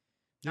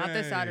not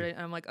this Saturday. And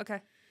I'm like,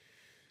 okay.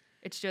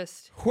 It's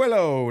just.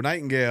 Willow,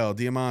 Nightingale,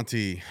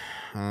 Diamante,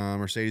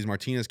 Mercedes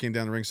Martinez came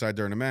down the ringside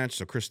during the match.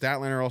 So Chris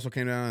Statlander also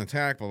came down and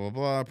attacked, blah,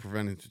 blah, blah.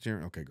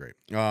 Okay, great.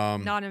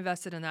 Not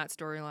invested in that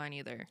storyline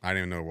either. I didn't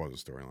even know it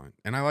was a storyline.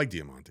 And I like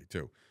Diamante,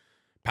 too.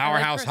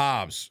 Powerhouse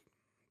Hobbs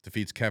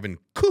defeats Kevin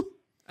Koo.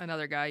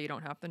 Another guy you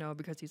don't have to know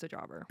because he's a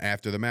jobber.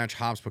 After the match,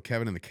 Hobbs put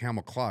Kevin in the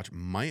camel clutch.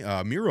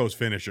 Miro's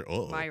finisher.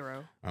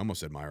 Miro. I almost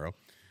said Miro.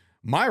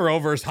 Miro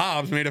versus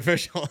Hobbs made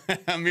official.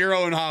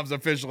 Miro and Hobbs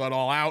official at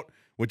All Out,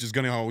 which is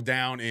going to go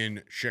down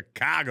in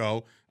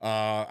Chicago.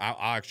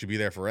 I'll actually be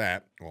there for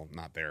that. Well,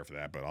 not there for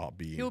that, but I'll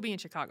be. He'll be in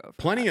Chicago.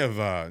 Plenty of.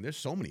 There's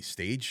so many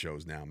stage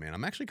shows now, man.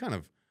 I'm actually kind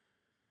of.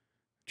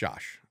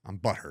 Josh, I'm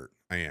butthurt.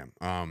 I am.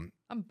 I'm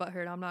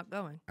butthurt. I'm not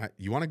going.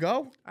 You want to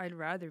go? I'd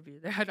rather be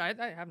there.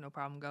 I have no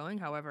problem going.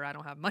 However, I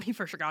don't have money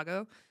for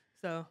Chicago,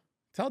 so.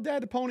 Tell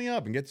Dad to pony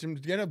up and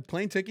get a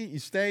plane ticket. You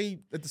stay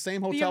at the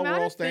same hotel we're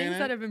all staying at. The amount of things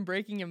that have been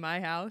breaking in my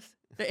house.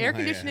 The air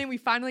conditioning we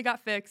finally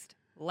got fixed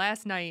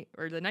last night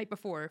or the night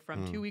before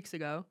from 2 weeks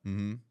ago.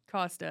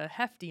 Cost a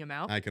hefty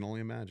amount. I can only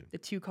imagine. The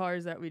 2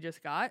 cars that we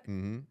just got.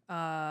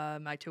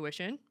 My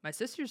tuition, my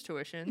sister's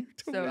tuition.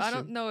 So I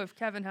don't know if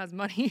Kevin has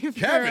money.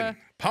 Kevin,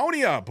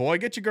 pony up, boy.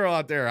 Get your girl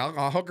out there.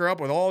 I'll hook her up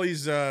with all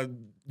these,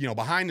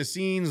 behind the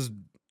scenes.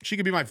 She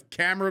could be my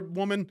camera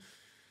woman.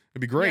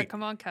 It'd be great. Yeah,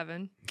 come on,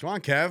 Kevin. Come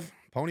on, Kev.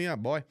 Pony up,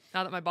 boy.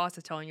 Now that my boss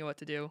is telling you what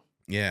to do.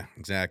 Yeah,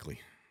 exactly.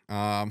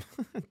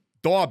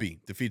 Darby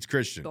defeats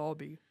Christian.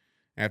 Darby.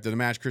 After the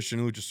match, Christian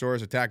and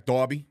Luchasaurus attacked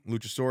Darby.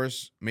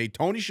 Luchasaurus made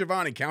Tony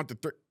Schiavone count to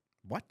 3.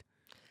 What?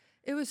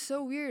 It was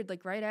so weird.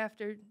 Like, right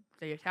after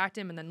they attacked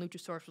him, and then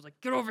Luchasaurus was like,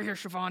 get over here,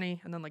 Schiavone.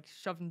 And then, like,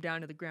 shoved him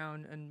down to the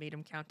ground and made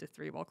him count to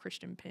 3 while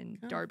Christian pinned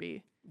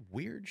Darby.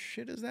 Weird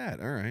shit is that?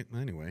 All right.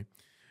 Anyway.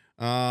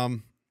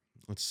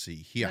 Let's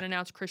see. Yeah. Then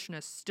announced Christian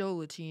as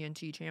still a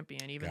TNT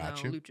champion, even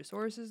though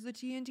Luchasaurus is the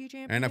TNT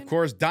champion. And, of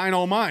course,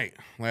 Dynamite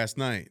last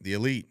night. The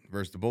Elite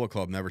versus the Bullet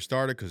Club never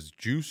started because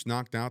Juice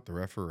knocked out the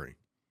referee.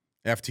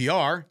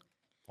 FTR,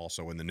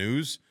 also in the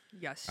news.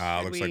 Yes.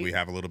 Looks like we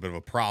have a little bit of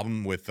a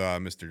problem with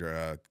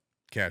Mr.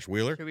 Cash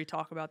Wheeler. Should we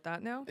talk about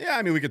that now? Yeah,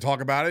 I mean, we could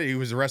talk about it. He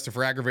was arrested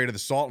for aggravated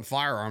assault and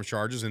firearm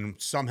charges and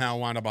somehow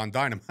wound up on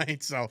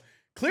Dynamite. So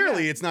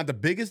clearly it's not the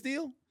biggest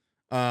deal.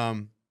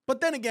 But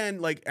then again,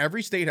 like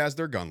every state has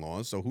their gun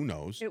laws, so who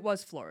knows? It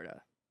was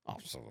Florida. Oh,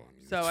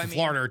 I mean,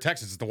 Florida or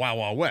Texas, it's the Wild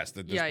Wild West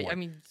at this point. I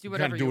mean, do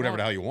whatever the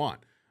hell you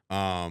want.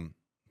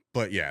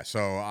 But yeah, so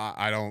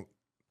I don't.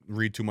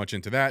 read too much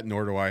into that,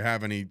 nor do I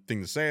have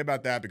anything to say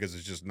about that because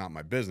it's just not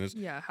my business.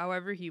 Yeah.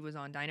 However, he was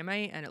on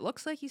Dynamite, and it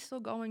looks like he's still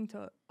going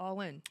to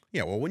All In.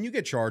 Yeah, well, when you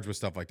get charged with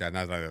stuff like that,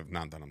 not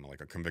that I'm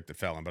like a convicted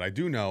felon, but I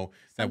do know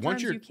that Sometimes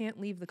once you can't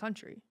leave the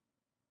country.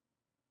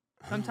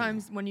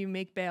 Sometimes when you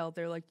make bail,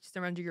 they're like,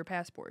 surrender your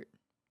passport.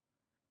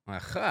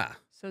 Aha.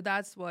 So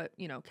that's what,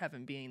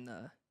 Kevin, being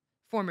the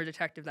former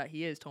detective that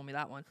he is, told me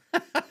that one.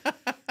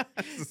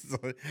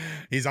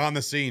 He's on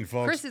the scene,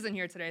 folks. Chris isn't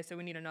here today, so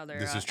we need another.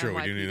 This is true.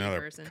 We do need another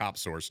person. cop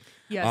source.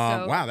 Yeah.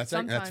 So wow, that's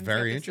sometimes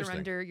very you have to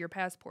interesting. surrender your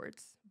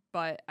passports,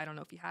 but I don't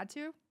know if he had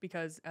to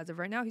because as of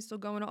right now, he's still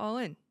going to All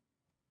In.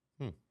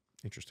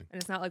 Interesting.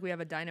 And it's not like we have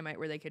a Dynamite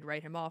where they could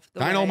write him off.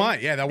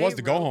 Dynamite, yeah, that was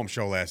the go home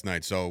show last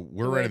night, so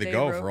we're ready to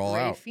go for All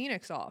Out.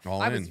 Phoenix off.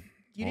 All in.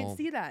 You didn't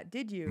see that,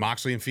 did you?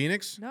 Moxley and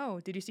Phoenix? No.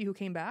 Did you see who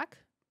came back?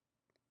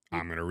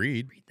 I'm gonna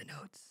read the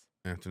notes.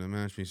 After the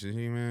match, we see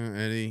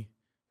Eddie,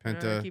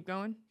 Penta, keep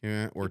going.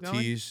 Yeah,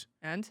 Ortiz,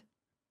 and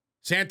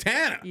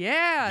Santana.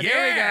 Yeah,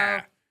 there we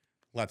go.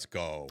 Let's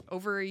go.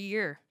 Over a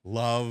year.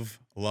 Love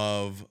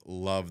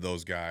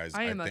those guys.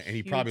 And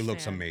he probably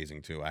looks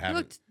amazing too.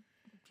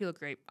 He looked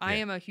great. Yeah. I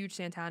am a huge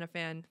Santana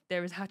fan.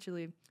 There was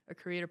actually a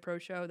Creative Pro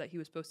show that he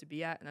was supposed to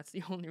be at, and that's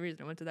the only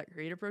reason I went to that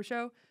Creative Pro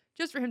show,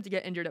 just for him to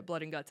get injured at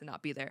Blood and Guts and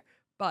not be there.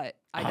 But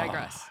I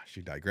digress.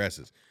 She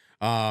digresses.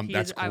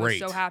 That's great. I was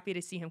so happy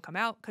to see him come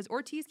out because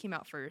Ortiz came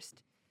out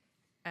first,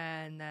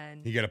 and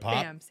then he got a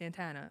pop. Bam,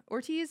 Santana.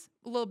 Ortiz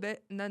a little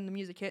bit, and then the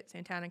music hit.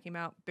 Santana came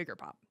out, bigger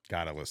pop.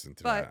 Gotta listen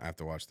to that. I have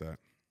to watch that.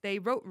 They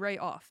wrote Ray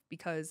off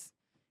because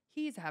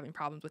he's having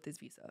problems with his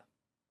visa.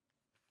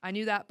 I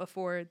knew that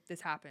before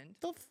this happened.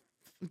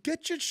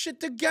 Get your shit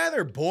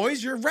together,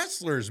 boys. You're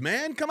wrestlers,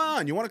 man. Come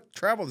on. You want to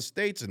travel the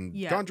states and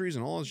countries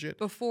and all this shit.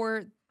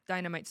 Before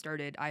Dynamite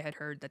started, I had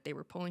heard that they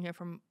were pulling him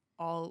from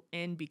All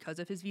In because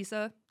of his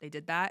visa. They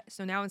did that.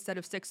 So now instead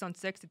of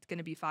 6-on-6, it's going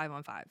to be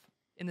 5-on-5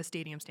 in the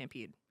Stadium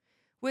Stampede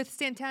with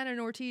Santana and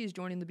Ortiz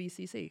joining the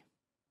BCC.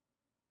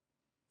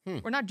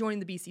 Or not joining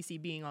the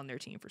BCC, being on their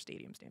team for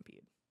Stadium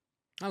Stampede.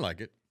 I like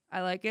it.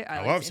 I like it.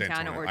 I love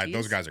Santana. Ortiz.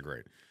 Those guys are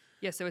great.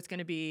 Yeah, so it's going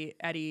to be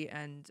Eddie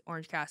and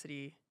Orange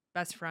Cassidy,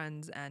 best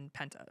friends, and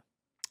Penta.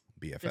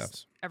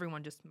 BFFs.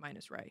 Everyone just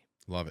minus Ray.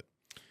 Love it.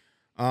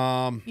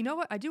 You know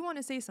what? I do want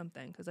to say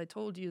something because I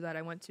told you that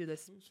I went to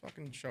this. Whose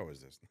fucking show is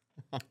this?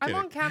 I'm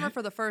on camera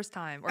for the first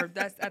time, or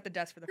that's at the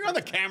desk for the You're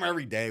first time. You're on the camera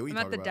every day. I'm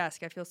at the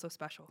desk. I feel so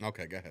special.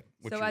 Okay, go ahead.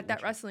 At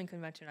that wrestling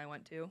convention I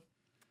went to,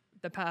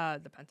 the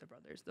Penta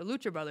brothers, the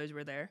Lucha brothers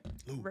were there.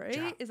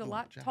 Ray is a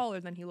lot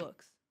taller than he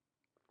looks.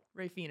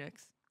 Ray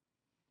Phoenix.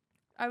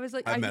 I was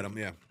like, I met him.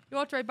 Yeah. He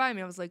walked right by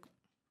me. I was like,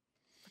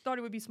 I thought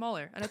it would be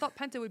smaller, and I thought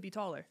Penta would be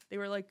taller. They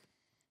were like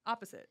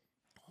opposite.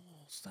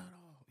 Oh, start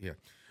off. Yeah.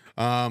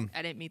 I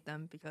didn't meet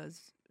them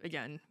because,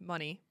 again,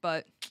 money.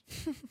 But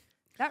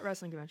that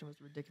wrestling convention was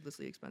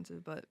ridiculously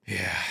expensive. But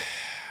yeah,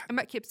 I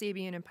met Kip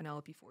Sabian and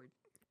Penelope Ford.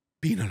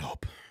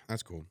 Penelope.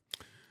 That's cool.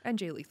 And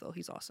Jay Lethal.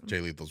 He's awesome. Jay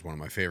Lethal's one of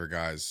my favorite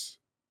guys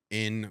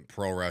in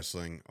pro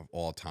wrestling of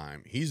all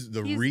time. He's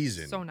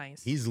reason. So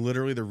nice. He's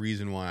literally the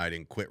reason why I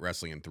didn't quit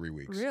wrestling in 3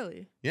 weeks.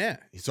 Really? Yeah.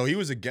 So he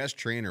was a guest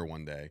trainer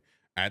one day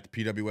at the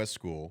PWS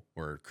school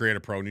or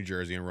Creative Pro New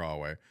Jersey in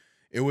Rahway.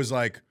 It was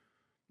like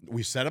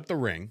we set up the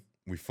ring.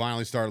 We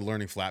finally started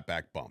learning flat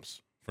back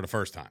bumps for the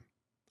first time.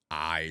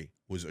 I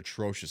was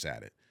atrocious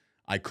at it.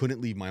 I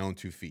couldn't leave my own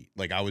 2 feet.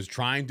 Like I was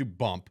trying to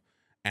bump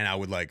and I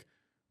would like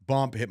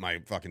bump, hit my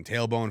fucking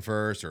tailbone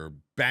first or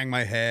bang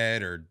my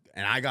head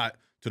and I got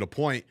to the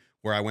point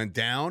where I went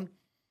down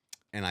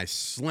and I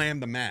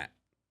slammed the mat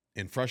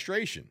in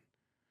frustration.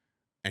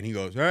 And he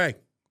goes, "Hey,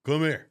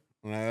 come here."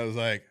 And I was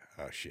like,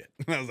 oh shit.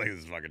 I was like,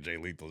 this is fucking Jay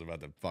Lethal's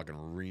about to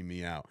fucking ream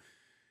me out.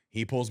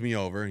 He pulls me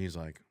over and he's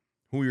like,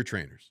 "Who are your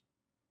trainers?"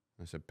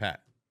 I said,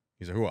 "Pat."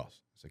 He's like, "Who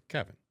else?" I said,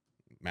 "Kevin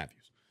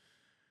Matthews."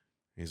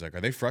 He's like,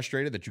 "Are they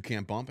frustrated that you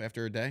can't bump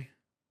after a day?"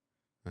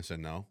 I said,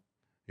 "No."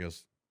 He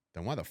goes,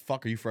 "Then why the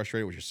fuck are you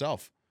frustrated with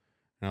yourself?"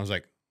 And I was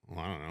like, "Well,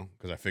 I don't know."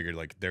 Because I figured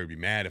like they would be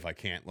mad if I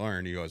can't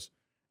learn. He goes,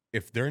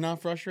 "If they're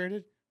not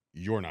frustrated,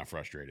 you're not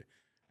frustrated."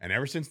 And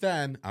ever since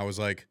then, I was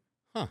like,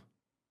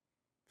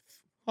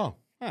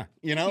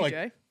 you know, like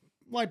Jay.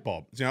 Light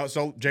bulb. You know,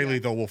 so Jay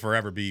Lethal will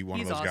forever be one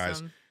of those guys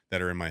awesome.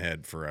 That are in my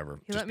head forever.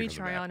 He let me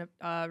try on.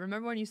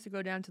 Remember when I used to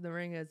go down to the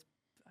ring as,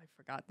 I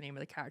forgot the name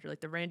of the character, like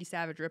the Randy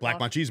Savage ripoff? Black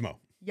Machismo.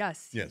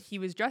 Yes. He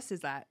was dressed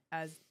as that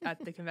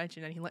at the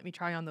convention, and he let me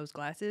try on those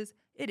glasses.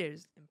 It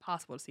is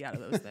impossible to see out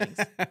of those things.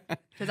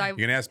 You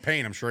can ask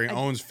Payne. I'm sure he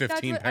owns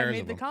 15 pairs I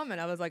made of the them.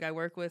 comment. I was like, I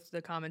work with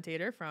the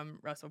commentator from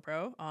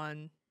WrestlePro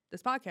on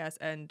this podcast,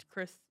 and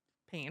Chris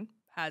Payne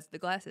has the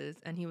glasses,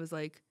 and he was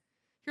like,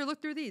 "Here,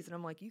 look through these." And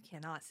I'm like, you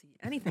cannot see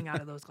anything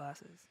out of those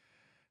glasses.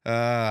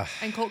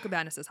 And Colt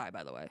Cabana says hi,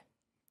 by the way.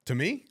 To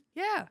me?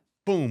 Yeah.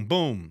 Boom,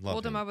 boom. Love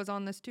Told him I was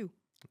on this too.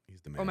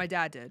 He's the man. Or my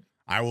dad did.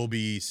 I will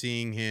be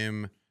seeing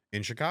him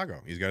in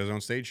Chicago. He's got his own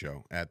stage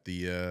show at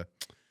the,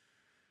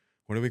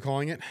 what are we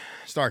calling it?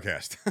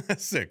 Starcast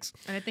 6.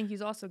 And I think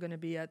he's also going to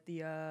be at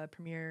the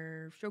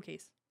premiere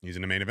showcase. He's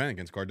in the main event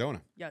against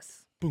Cardona.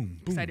 Yes.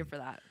 Boom, boom. Excited for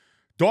that.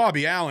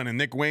 Darby Allin and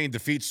Nick Wayne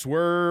defeat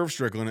Swerve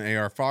Strickland and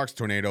AR Fox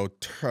tornado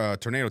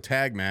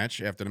tag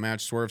match. After the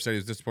match, Swerve said he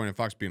was disappointed in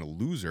Fox being a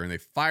loser, and they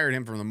fired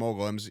him from the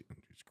mogul MC.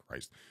 Jesus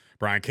Christ.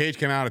 Brian Cage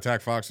came out,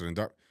 attacked Fox, and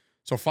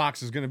so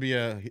Fox is going to be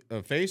a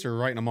face or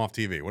writing him off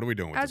TV? What are we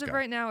doing with As this of guy?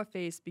 right now, a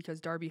face because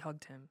Darby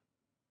hugged him.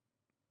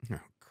 Oh,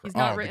 He's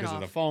not written because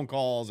off. of the phone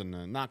calls and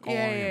not calling.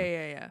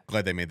 Yeah.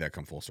 Glad they made that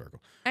come full circle.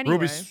 Anyway,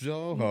 Ruby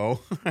Soho.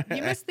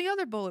 you missed the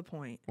other bullet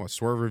point. Well,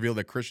 Swerve revealed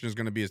that Christian is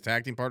going to be his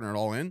tag team partner at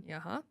All In.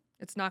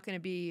 It's not going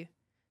to be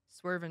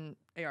Swerve and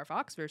AR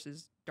Fox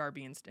versus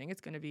Darby and Sting.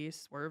 It's going to be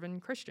Swerve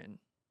and Christian.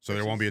 So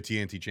there won't be a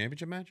TNT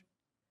Championship match?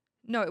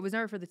 No, it was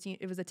never for the team.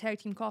 It was a tag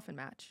team coffin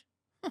match.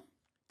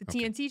 The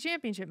TNT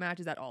Championship match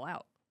is at All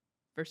Out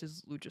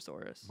versus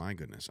Luchasaurus. My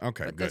goodness.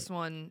 Okay, but good. this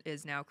one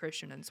is now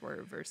Christian and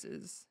Swerve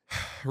versus...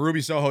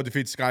 Ruby Soho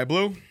defeats Sky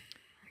Blue.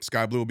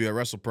 Sky Blue will be at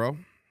WrestlePro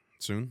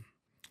soon.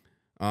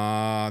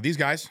 These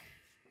guys,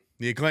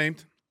 the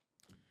Acclaimed,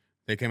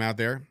 they came out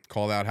there,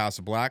 called out House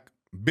of Black.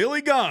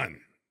 Billy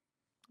Gunn,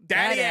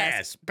 daddy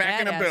ass,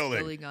 back in the building.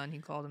 Billy Gunn, he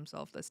called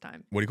himself this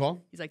time. What do you call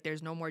him? He's like,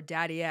 there's no more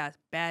daddy ass.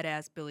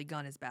 Badass Billy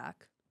Gunn is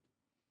back.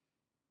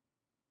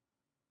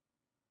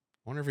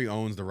 I wonder if he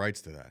owns the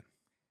rights to that.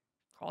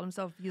 Called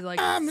himself, he's like,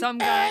 I'm some an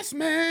guy. ass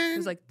man.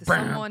 He's like,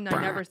 someone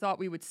I never thought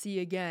we would see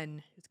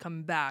again is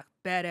coming back.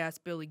 Badass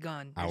Billy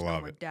Gunn. I There's love no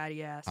more it. I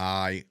ass.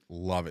 I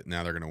love it.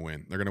 Now they're going to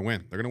win. They're going to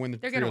win. They're going to win the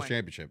Trios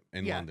Championship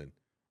in London.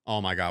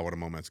 Oh, my God, what a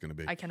moment it's going to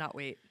be. I cannot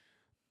wait.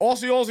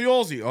 Aussie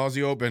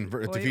Open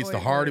defeats the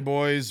Hardy oi.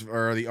 Boys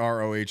or the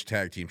ROH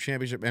Tag Team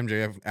Championship.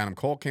 MJF, Adam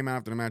Cole came out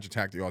after the match,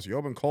 attacked the Aussie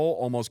Open. Cole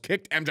almost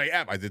kicked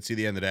MJF. I did see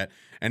the end of that.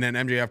 And then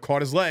MJF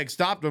caught his leg,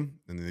 stopped him,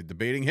 and they're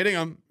debating hitting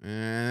him.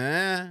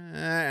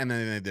 And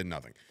then they did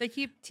nothing. They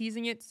keep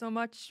teasing it so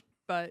much,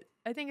 but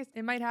I think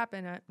it might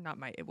happen.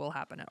 It will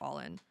happen at All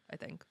In, I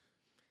think.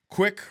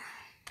 Quick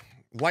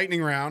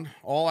lightning round,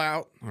 all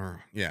out,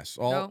 or yes,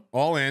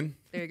 all in.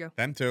 There you go.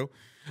 Them too.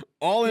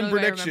 All in The only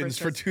way I predictions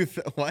for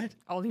what?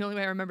 The only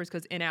way I remember is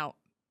because in out.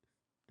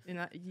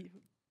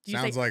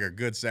 Sounds like a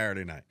good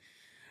Saturday night.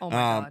 Oh my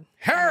God.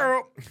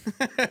 Harold.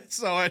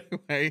 So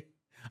anyway,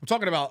 I'm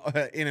talking about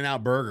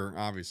In-N-Out Burger,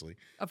 obviously.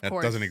 Of that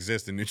course. doesn't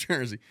exist in New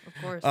Jersey.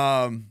 Of course.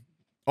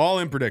 All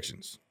in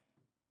predictions.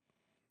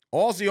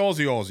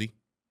 Aussie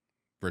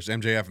versus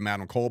MJF and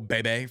Adam Cole,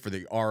 baby, for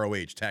the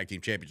ROH Tag Team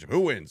Championship.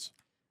 Who wins?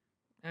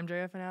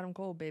 MJF and Adam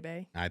Cole,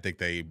 baby. I think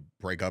they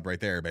break up right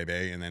there,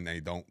 baby, and then they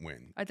don't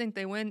win. I think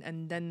they win,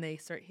 and then they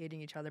start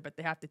hating each other, but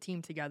they have to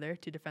team together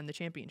to defend the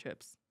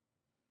championships.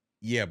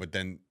 Yeah, but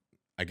then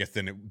I guess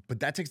but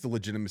that takes the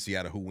legitimacy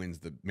out of who wins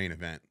the main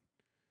event.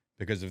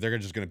 Because if they're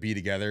just going to be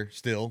together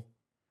still,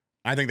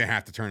 I think they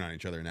have to turn on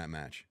each other in that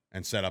match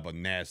and set up a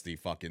nasty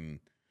fucking,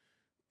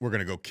 we're going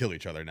to go kill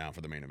each other now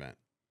for the main event.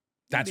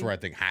 That's where I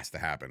think has to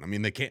happen. I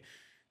mean, they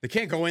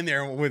can't go in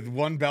there with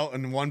one belt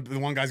and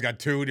one guy's got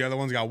two, the other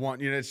one's got one.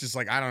 You know, it's just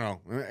like, I don't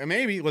know.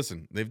 Maybe,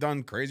 listen, they've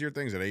done crazier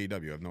things at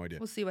AEW. I have no idea.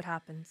 We'll see what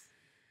happens.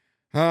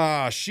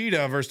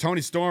 Sheeta versus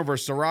Tony Storm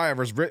versus Saraya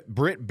versus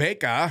Britt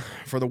Baker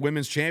for the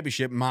women's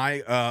championship.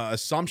 My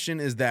assumption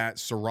is that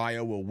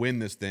Saraya will win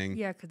this thing.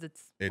 Yeah, because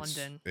it's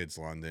London. It's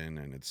London,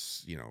 and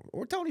it's,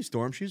 or Tony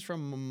Storm. She's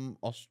from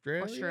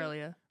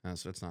Australia.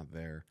 So it's not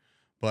there.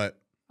 But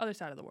other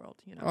side of the world,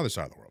 Other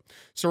side of the world.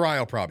 Saraya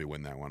will probably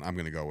win that one. I'm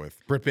going to go with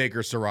Britt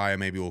Baker. Saraya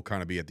maybe will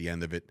kind of be at the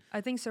end of it.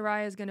 I think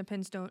Saraya is going to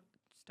pin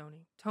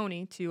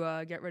Tony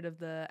to get rid of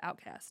the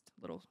Outcast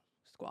little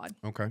squad.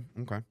 Okay.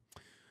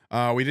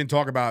 We didn't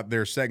talk about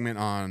their segment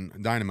on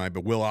Dynamite,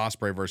 but Will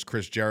Ospreay versus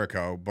Chris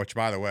Jericho, which,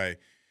 by the way,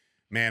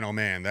 man, oh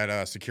man,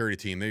 that security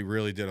team, they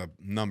really did a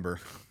number.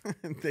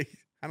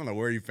 I don't know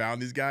where you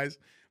found these guys,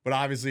 but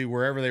obviously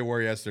wherever they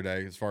were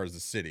yesterday, as far as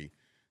the city,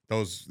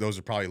 those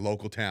are probably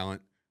local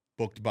talent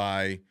booked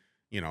by,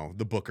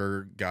 the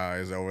Booker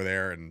guys over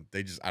there, and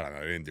they just, I don't know,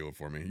 they didn't do it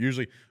for me.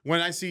 Usually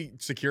when I see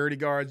security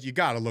guards, you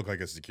got to look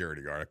like a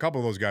security guard. A couple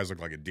of those guys look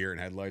like a deer in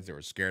headlights. They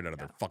were scared out of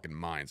their fucking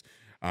minds.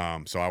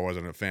 So I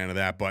wasn't a fan of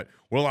that. But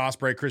Will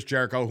Ospreay, Chris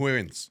Jericho, who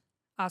wins?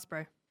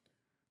 Ospreay. I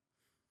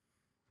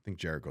think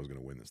Jericho's going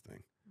to win this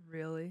thing.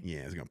 Really?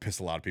 Yeah, he's going to piss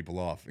a lot of people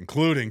off,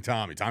 including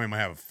Tommy. Tommy might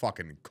have a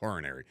fucking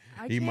coronary.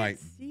 He might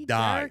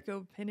die.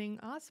 Jericho pinning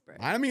Ospreay.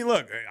 I mean,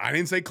 look, I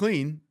didn't say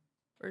clean.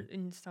 Or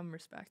in some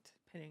respect,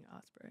 pinning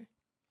Ospreay.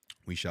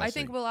 We shall see. I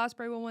think Will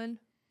Ospreay will win,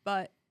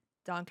 but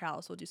Don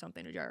Callis will do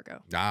something to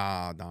Jericho.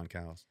 Don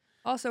Callis.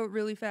 Also,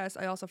 really fast,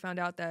 I also found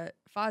out that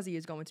Fozzy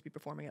is going to be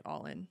performing at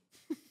All In.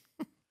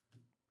 Of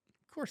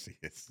course he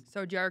is.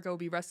 So Jericho will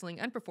be wrestling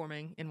and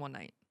performing in one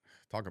night.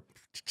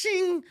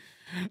 Ching.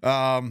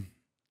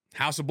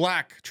 House of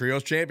Black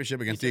Trios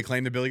Championship against the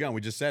Acclaimed to Billy Gunn.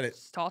 We just said it.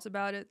 Just toss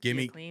about it.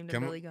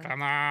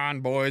 Come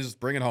on, boys,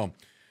 bring it home.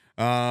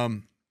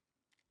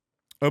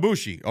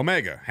 Ibushi,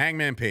 Omega,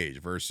 Hangman Page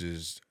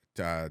versus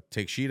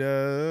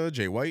Takeshita,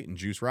 Jay White, and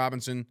Juice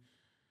Robinson.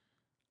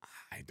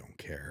 I don't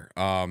care.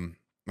 I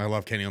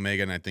love Kenny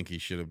Omega, and I think he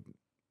should have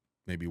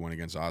maybe won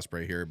against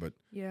Ospreay here, but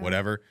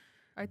whatever.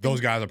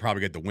 Those guys will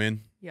probably get the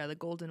win. Yeah, the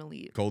Golden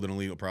Elite. Golden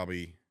Elite will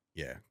probably,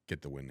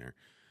 get the win there.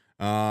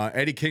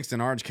 Eddie Kingston,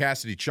 Orange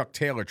Cassidy, Chuck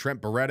Taylor,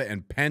 Trent Beretta,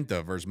 and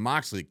Penta versus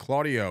Moxley,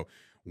 Claudio,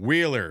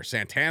 Wheeler,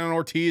 Santana, and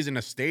Ortiz in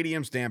a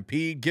stadium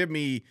stampede. Give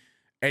me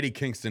Eddie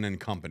Kingston and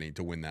company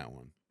to win that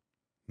one.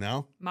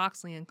 No?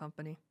 Moxley and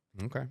company.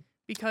 Okay.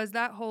 Because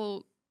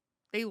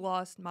they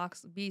lost,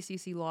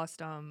 BCC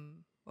lost,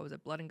 what was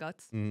it, Blood and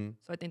Guts? Mm-hmm.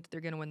 So I think that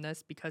they're going to win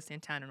this because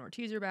Santana and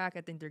Ortiz are back.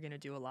 I think they're going to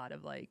do a lot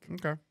of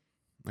Okay.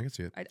 I can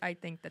see it. I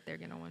think that they're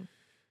going to win.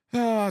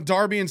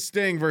 Darby and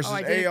Sting versus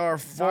AR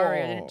Fox.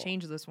 Sorry, I didn't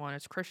change this one.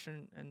 It's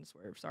Christian and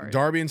Swerve. Sorry.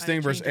 Darby and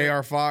Sting versus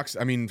AR Fox.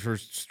 I mean, for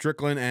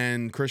Strickland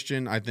and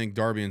Christian, I think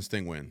Darby and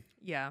Sting win.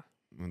 Yeah.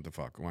 What the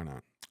fuck? Why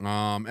not?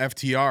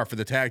 FTR for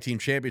the tag team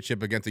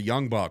championship against the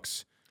Young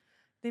Bucks.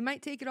 They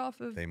might take it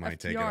off of They might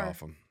FTR take it off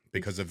them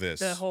because of this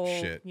the whole,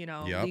 shit.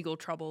 Legal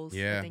troubles.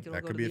 Yeah, I think it'll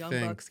that go could to be the a Young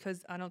thing. Bucks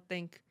because I don't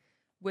think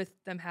with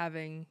them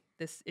having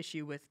this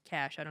issue with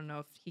Cash, I don't know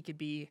if he could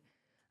be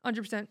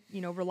 100%,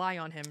 rely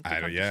on him. I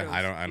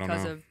don't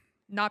know.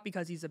 Not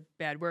because he's a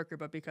bad worker,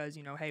 but because,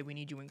 hey, we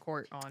need you in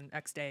court on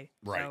X day.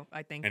 Right. So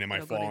I think and it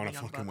might it'll go fall to on the a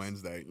Young fucking Bucks.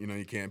 Wednesday.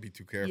 You can't be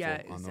too careful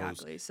Yeah, on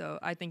exactly. those. So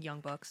I think Young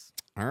Bucks.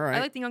 All right. I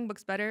like the Young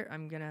Bucks better.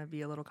 I'm going to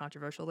be a little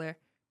controversial there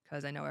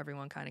because I know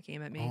everyone kind of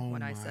came at me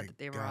when I said that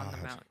they were on the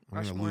Mount Rushmore.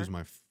 I'm going to lose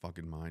my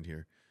fucking mind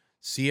here.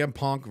 CM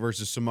Punk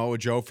versus Samoa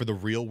Joe for the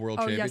real world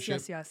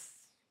championship.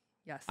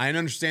 Yes. I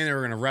understand they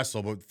were going to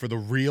wrestle, but for the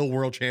real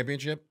world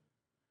championship?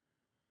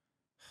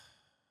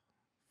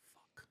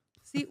 Fuck.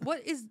 See,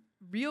 what is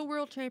real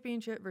world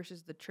championship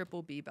versus the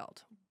Triple B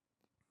belt?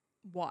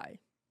 Why?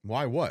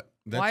 Why what?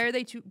 Why are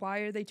they two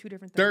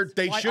different things?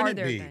 They Why shouldn't are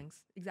there be.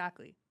 Things?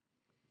 Exactly.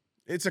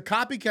 It's a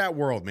copycat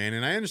world, man.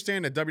 And I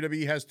understand that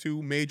WWE has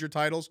 2 major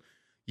titles.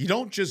 You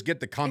don't just get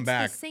to come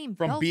back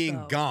from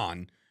being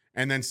gone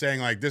and then saying,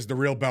 like, this is the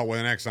real belt with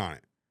an X on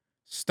it.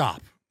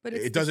 Stop. But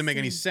it doesn't make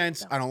any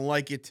sense. Belt. I don't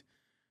like it.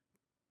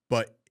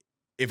 But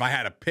if I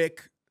had to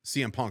pick,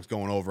 CM Punk's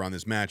going over on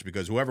this match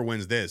because whoever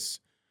wins this,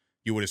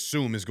 you would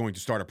assume is going to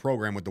start a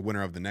program with the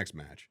winner of the next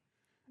match.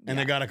 And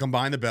they got to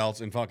combine the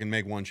belts and fucking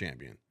make one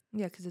champion.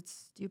 Yeah, because it's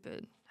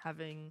stupid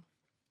having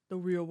the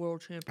real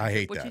world championship. I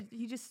hate that.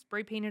 He just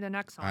spray painted an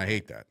X on it. I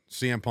hate that.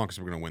 CM Punk is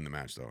going to win the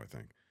match, though, I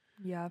think.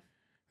 Yeah.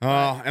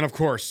 And of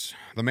course,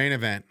 the main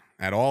event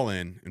at All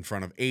In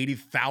front of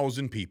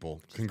 80,000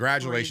 people.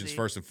 Congratulations, crazy.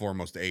 first and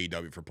foremost, to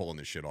AEW for pulling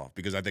this shit off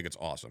because I think it's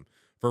awesome.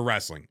 For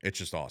wrestling, it's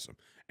just awesome.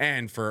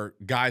 And for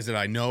guys that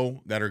I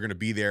know that are going to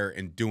be there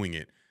and doing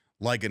it,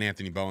 like an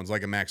Anthony Bowens,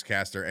 like a Max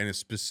Caster, and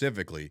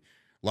specifically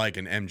like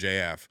an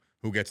MJF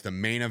who gets the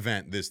main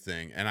event this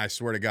thing. And I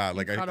swear to God,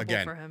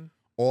 Incredible for him.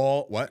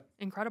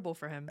 Incredible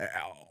for him.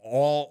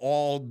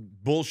 All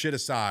bullshit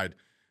aside,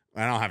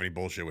 I don't have any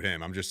bullshit with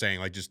him. I'm just saying,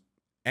 like, just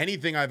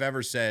anything I've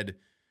ever said,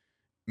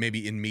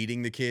 maybe in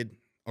meeting the kid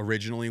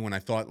originally when I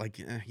thought, like,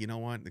 you know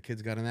what, the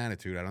kid's got an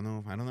attitude. I don't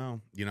know. I don't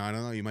know.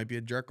 You might be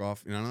a jerk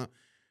off. I don't know.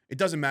 It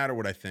doesn't matter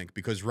what I think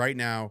because right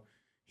now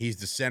he's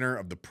the center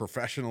of the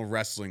professional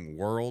wrestling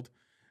world.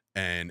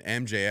 And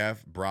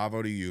MJF,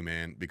 bravo to you,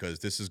 man, because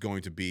this is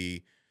going to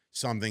be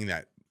something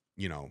that,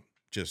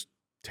 just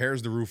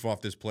tears the roof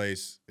off this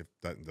place. If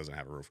that doesn't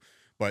have a roof,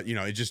 but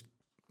it just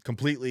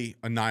completely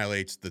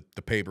annihilates the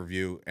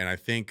pay-per-view. And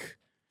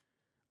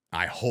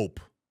I hope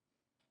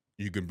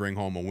you can bring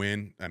home a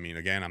win. I mean,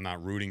 again, I'm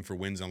not rooting for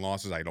wins and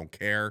losses. I don't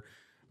care,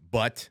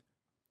 but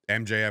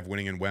MJF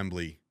winning in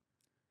Wembley.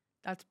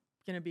 That's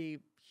going to be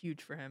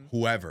huge for him.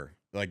 Whoever,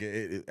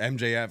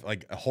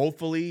 MJF,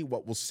 hopefully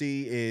what we'll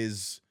see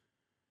is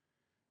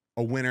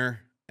a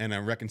winner and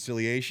a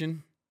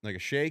reconciliation, like a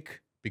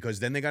shake, because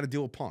then they got to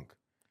deal with Punk,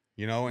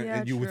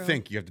 and you would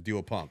think you have to deal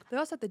with Punk. They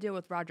also have to deal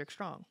with Roderick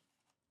Strong.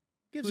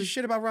 Gives a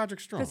shit about Roderick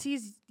Strong. Because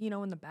he's,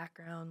 in the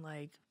background,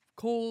 like,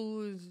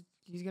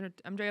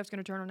 MJF's going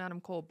to turn on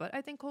Adam Cole, but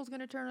I think Cole's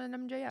going to turn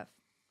on MJF.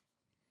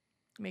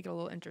 Make it a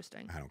little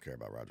interesting. I don't care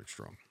about Roderick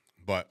Strong,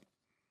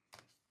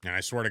 and I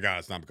swear to God,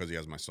 it's not because he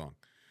has my song.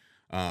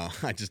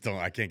 I just don't.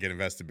 I can't get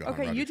invested behind.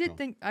 Okay, Roderick you did Strong.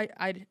 think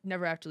I'd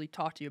never actually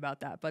talked to you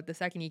about that, but the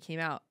second he came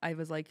out, I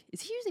was like,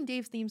 "Is he using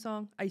Dave's theme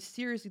song?" I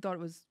seriously thought it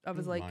was. I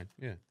was like, mine.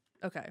 "Yeah."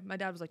 Okay. My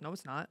dad was like, "No,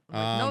 it's not." I'm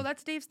like, "No,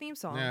 that's Dave's theme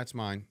song." Yeah, it's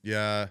mine.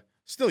 Yeah,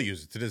 still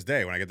use it to this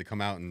day when I get to come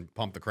out and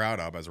pump the crowd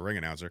up as a ring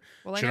announcer.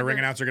 Well, Should a ring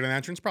announcer get an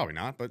entrance? Probably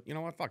not, but you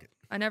know what? Fuck it.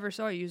 I never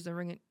saw you use the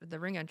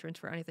ring entrance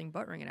for anything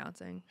but ring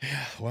announcing.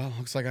 Yeah, well,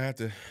 looks like I have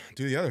to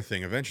do the other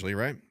thing eventually,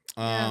 right?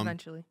 Yeah,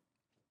 eventually.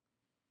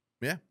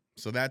 Yeah.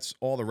 So that's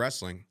all the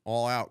wrestling.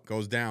 All Out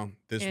goes down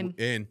this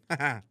in.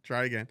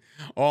 Try again.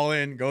 All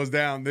In goes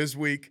down this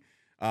week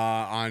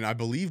on, I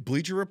believe,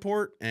 Bleacher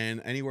Report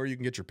and anywhere you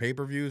can get your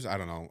pay-per-views. I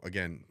don't know.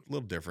 Again, a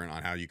little different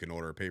on how you can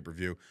order a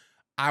pay-per-view.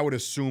 I would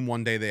assume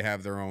one day they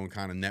have their own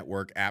kind of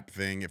network app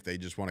thing if they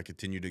just want to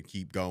continue to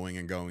keep going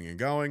and going and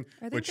going.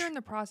 I think they're in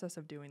the process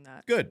of doing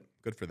that. Good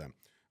for them,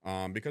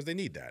 because they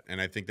need that.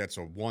 And I think that's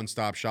a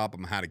one-stop shop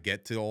on how to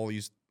get to all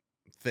these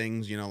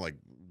things, like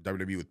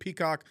WWE with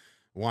Peacock.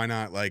 Why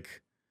not, I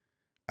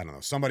don't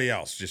know, somebody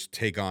else just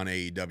take on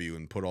AEW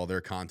and put all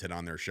their content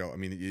on their show? I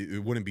mean,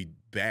 it wouldn't be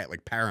bad,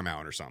 like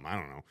Paramount or something. I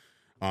don't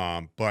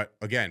know. But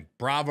again,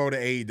 bravo to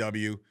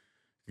AEW.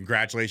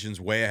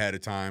 congratulations way ahead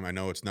of time. I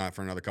know it's not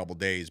for another couple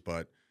days,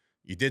 but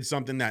you did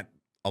something that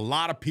a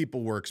lot of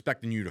people were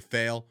expecting you to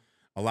fail.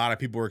 A lot of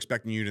people were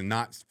expecting you to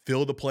not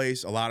fill the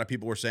place. A lot of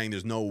people were saying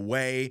there's no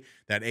way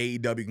that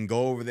AEW can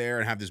go over there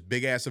and have this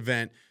big-ass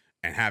event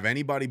and have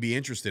anybody be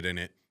interested in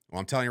it.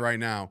 Well, I'm telling you right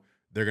now,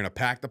 they're going to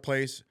pack the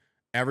place.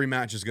 Every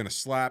match is going to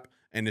slap,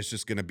 and it's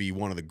just going to be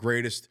one of the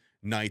greatest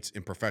nights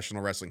in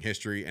professional wrestling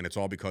history, and it's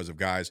all because of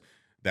guys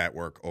that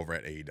work over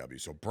at AEW.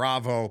 So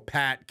bravo,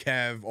 Pat,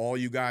 Kev, all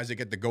you guys that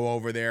get to go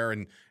over there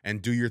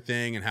and do your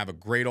thing and have a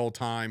great old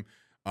time.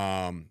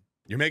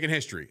 You're making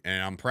history,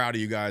 and I'm proud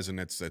of you guys, and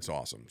it's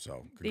awesome.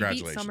 So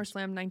congratulations. They beat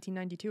SummerSlam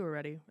 1992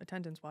 already,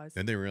 attendance-wise.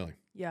 Did they really?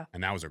 Yeah.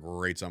 And that was a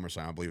great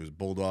SummerSlam. I believe it was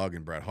Bulldog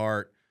and Bret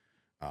Hart.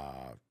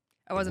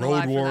 I wasn't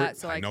alive for that,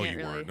 so I know can't you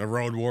really. Weren't. The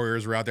Road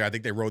Warriors were out there. I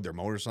think they rode their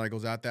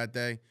motorcycles out that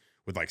day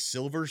with like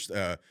silver,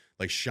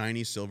 like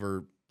shiny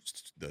silver,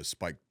 the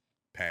spike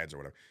pads or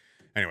whatever.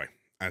 Anyway,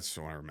 that's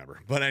what I remember.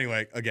 But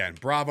anyway, again,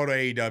 bravo to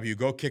AEW.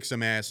 Go kick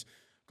some ass.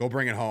 Go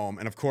bring it home.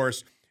 And of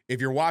course, if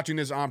you're watching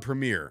this on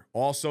Premiere,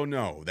 also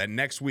know that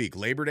next week,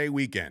 Labor Day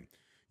weekend,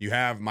 you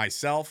have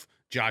myself,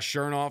 Josh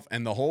Chernoff,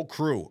 and the whole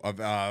crew of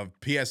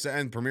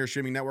PSN, Premier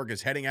Streaming Network,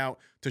 is heading out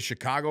to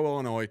Chicago,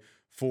 Illinois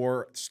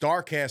for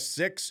StarCast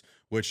 6,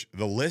 which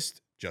the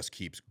list just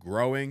keeps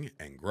growing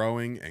and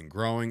growing and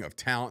growing of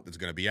talent that's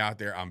going to be out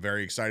there. I'm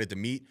very excited to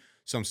meet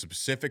some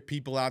specific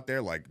people out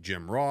there like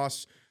Jim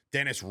Ross.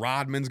 Dennis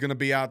Rodman's going to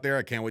be out there.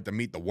 I can't wait to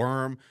meet the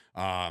Worm.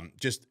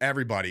 Just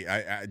everybody.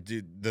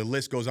 The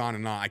list goes on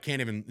and on. I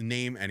can't even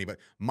name anybody.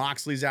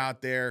 Moxley's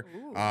out there.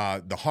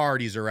 The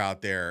Hardys are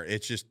out there.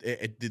 It's just,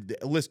 the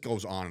list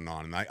goes on.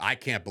 And I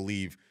can't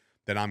believe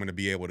that I'm going to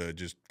be able to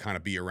just kind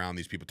of be around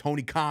these people.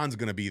 Tony Khan's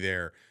going to be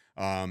there.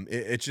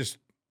 It's just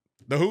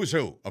the who's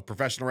who of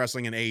professional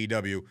wrestling and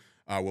AEW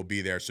will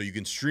be there. So you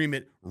can stream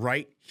it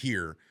right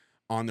here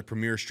on the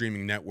Premier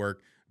Streaming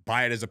Network.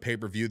 Buy it as a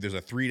pay-per-view. There's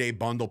a 3-day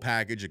bundle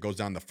package. It goes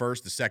down the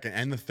 1st, the 2nd,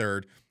 and the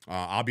 3rd.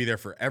 I'll be there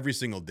for every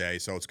single day,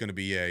 so it's going to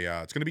be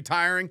it's going to be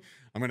tiring.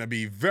 I'm going to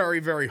be very,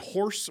 very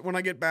hoarse when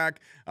I get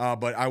back,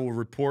 but I will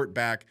report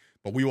back.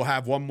 But we will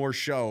have one more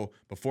show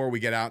before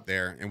we get out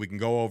there, and we can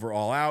go over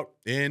All Out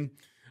in.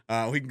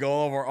 We can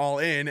go over All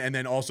In, and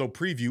then also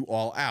preview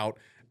All Out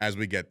as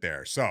we get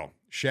there. So,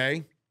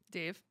 Shay,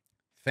 Dave,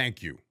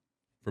 thank you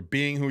for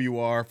being who you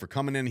are, for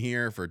coming in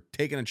here, for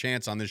taking a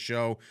chance on this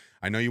show.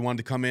 I know you wanted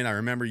to come in. I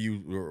remember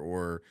you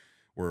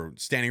were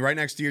standing right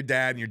next to your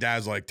dad, and your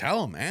dad's like,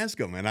 tell him, ask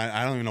him. And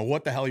I don't even know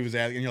what the hell he was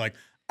asking. And you're like,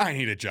 I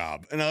need a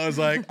job. And I was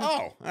like,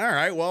 oh, all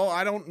right. Well,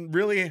 I don't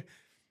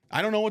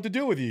know what to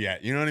do with you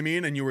yet. You know what I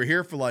mean? And you were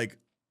here for like,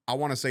 I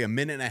want to say a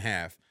minute and a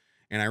half.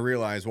 And I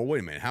realized, well, wait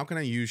a minute. How can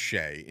I use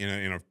Shay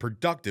in a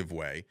productive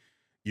way?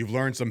 You've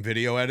learned some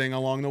video editing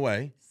along the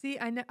way. See,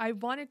 I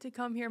wanted to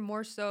come here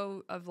more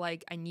so of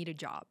like, I need a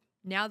job.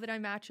 Now that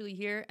I'm actually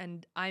here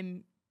and I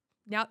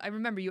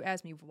remember you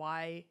asked me,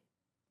 why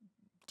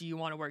do you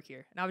want to work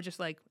here? And I was just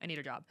like, I need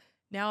a job.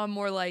 Now I'm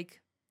more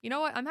like, you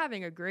know what? I'm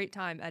having a great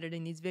time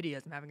editing these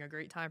videos. I'm having a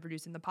great time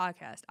producing the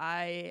podcast.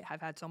 I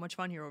have had so much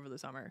fun here over the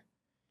summer.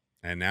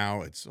 And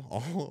now it's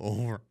all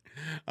over.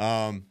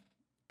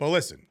 But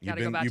listen,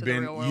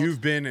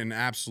 you've been an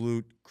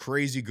absolute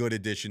crazy good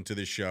addition to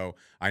this show.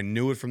 I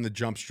knew it from the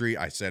jump street.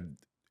 I said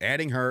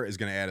adding her is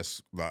going to add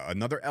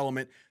another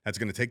element that's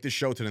going to take this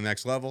show to the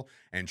next level.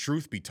 And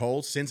truth be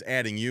told, since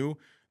adding you,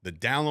 the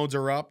downloads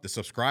are up, the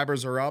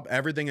subscribers are up,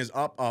 everything is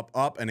up,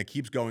 and it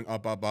keeps going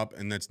up.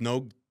 And that's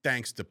no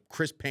thanks to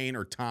Chris Payne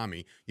or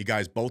Tommy. You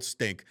guys both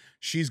stink.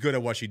 She's good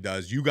at what she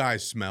does. You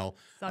guys smell.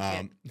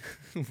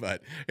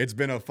 But it's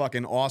been a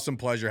fucking awesome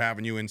pleasure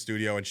having you in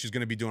studio, and she's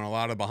going to be doing a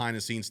lot of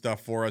behind-the-scenes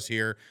stuff for us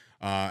here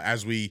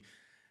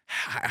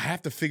I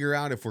have to figure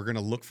out if we're going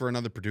to look for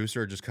another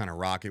producer or just kind of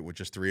rock it with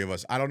just 3 of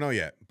us. I don't know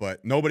yet,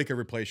 but nobody can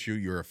replace you.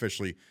 You're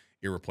officially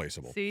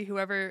irreplaceable. See,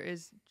 whoever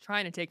is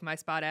trying to take my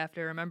spot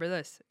after, remember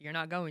this. You're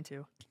not going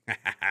to.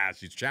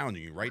 She's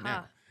challenging you right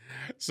now.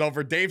 So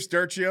for Dave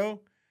Sturcio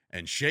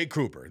and Shay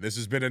Cooper, this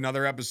has been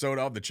another episode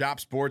of the Chop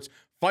Sports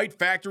Fight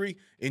Factory.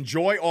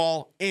 Enjoy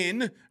All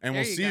In, and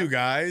we'll see you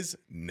guys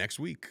next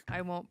week.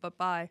 I won't, but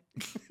bye.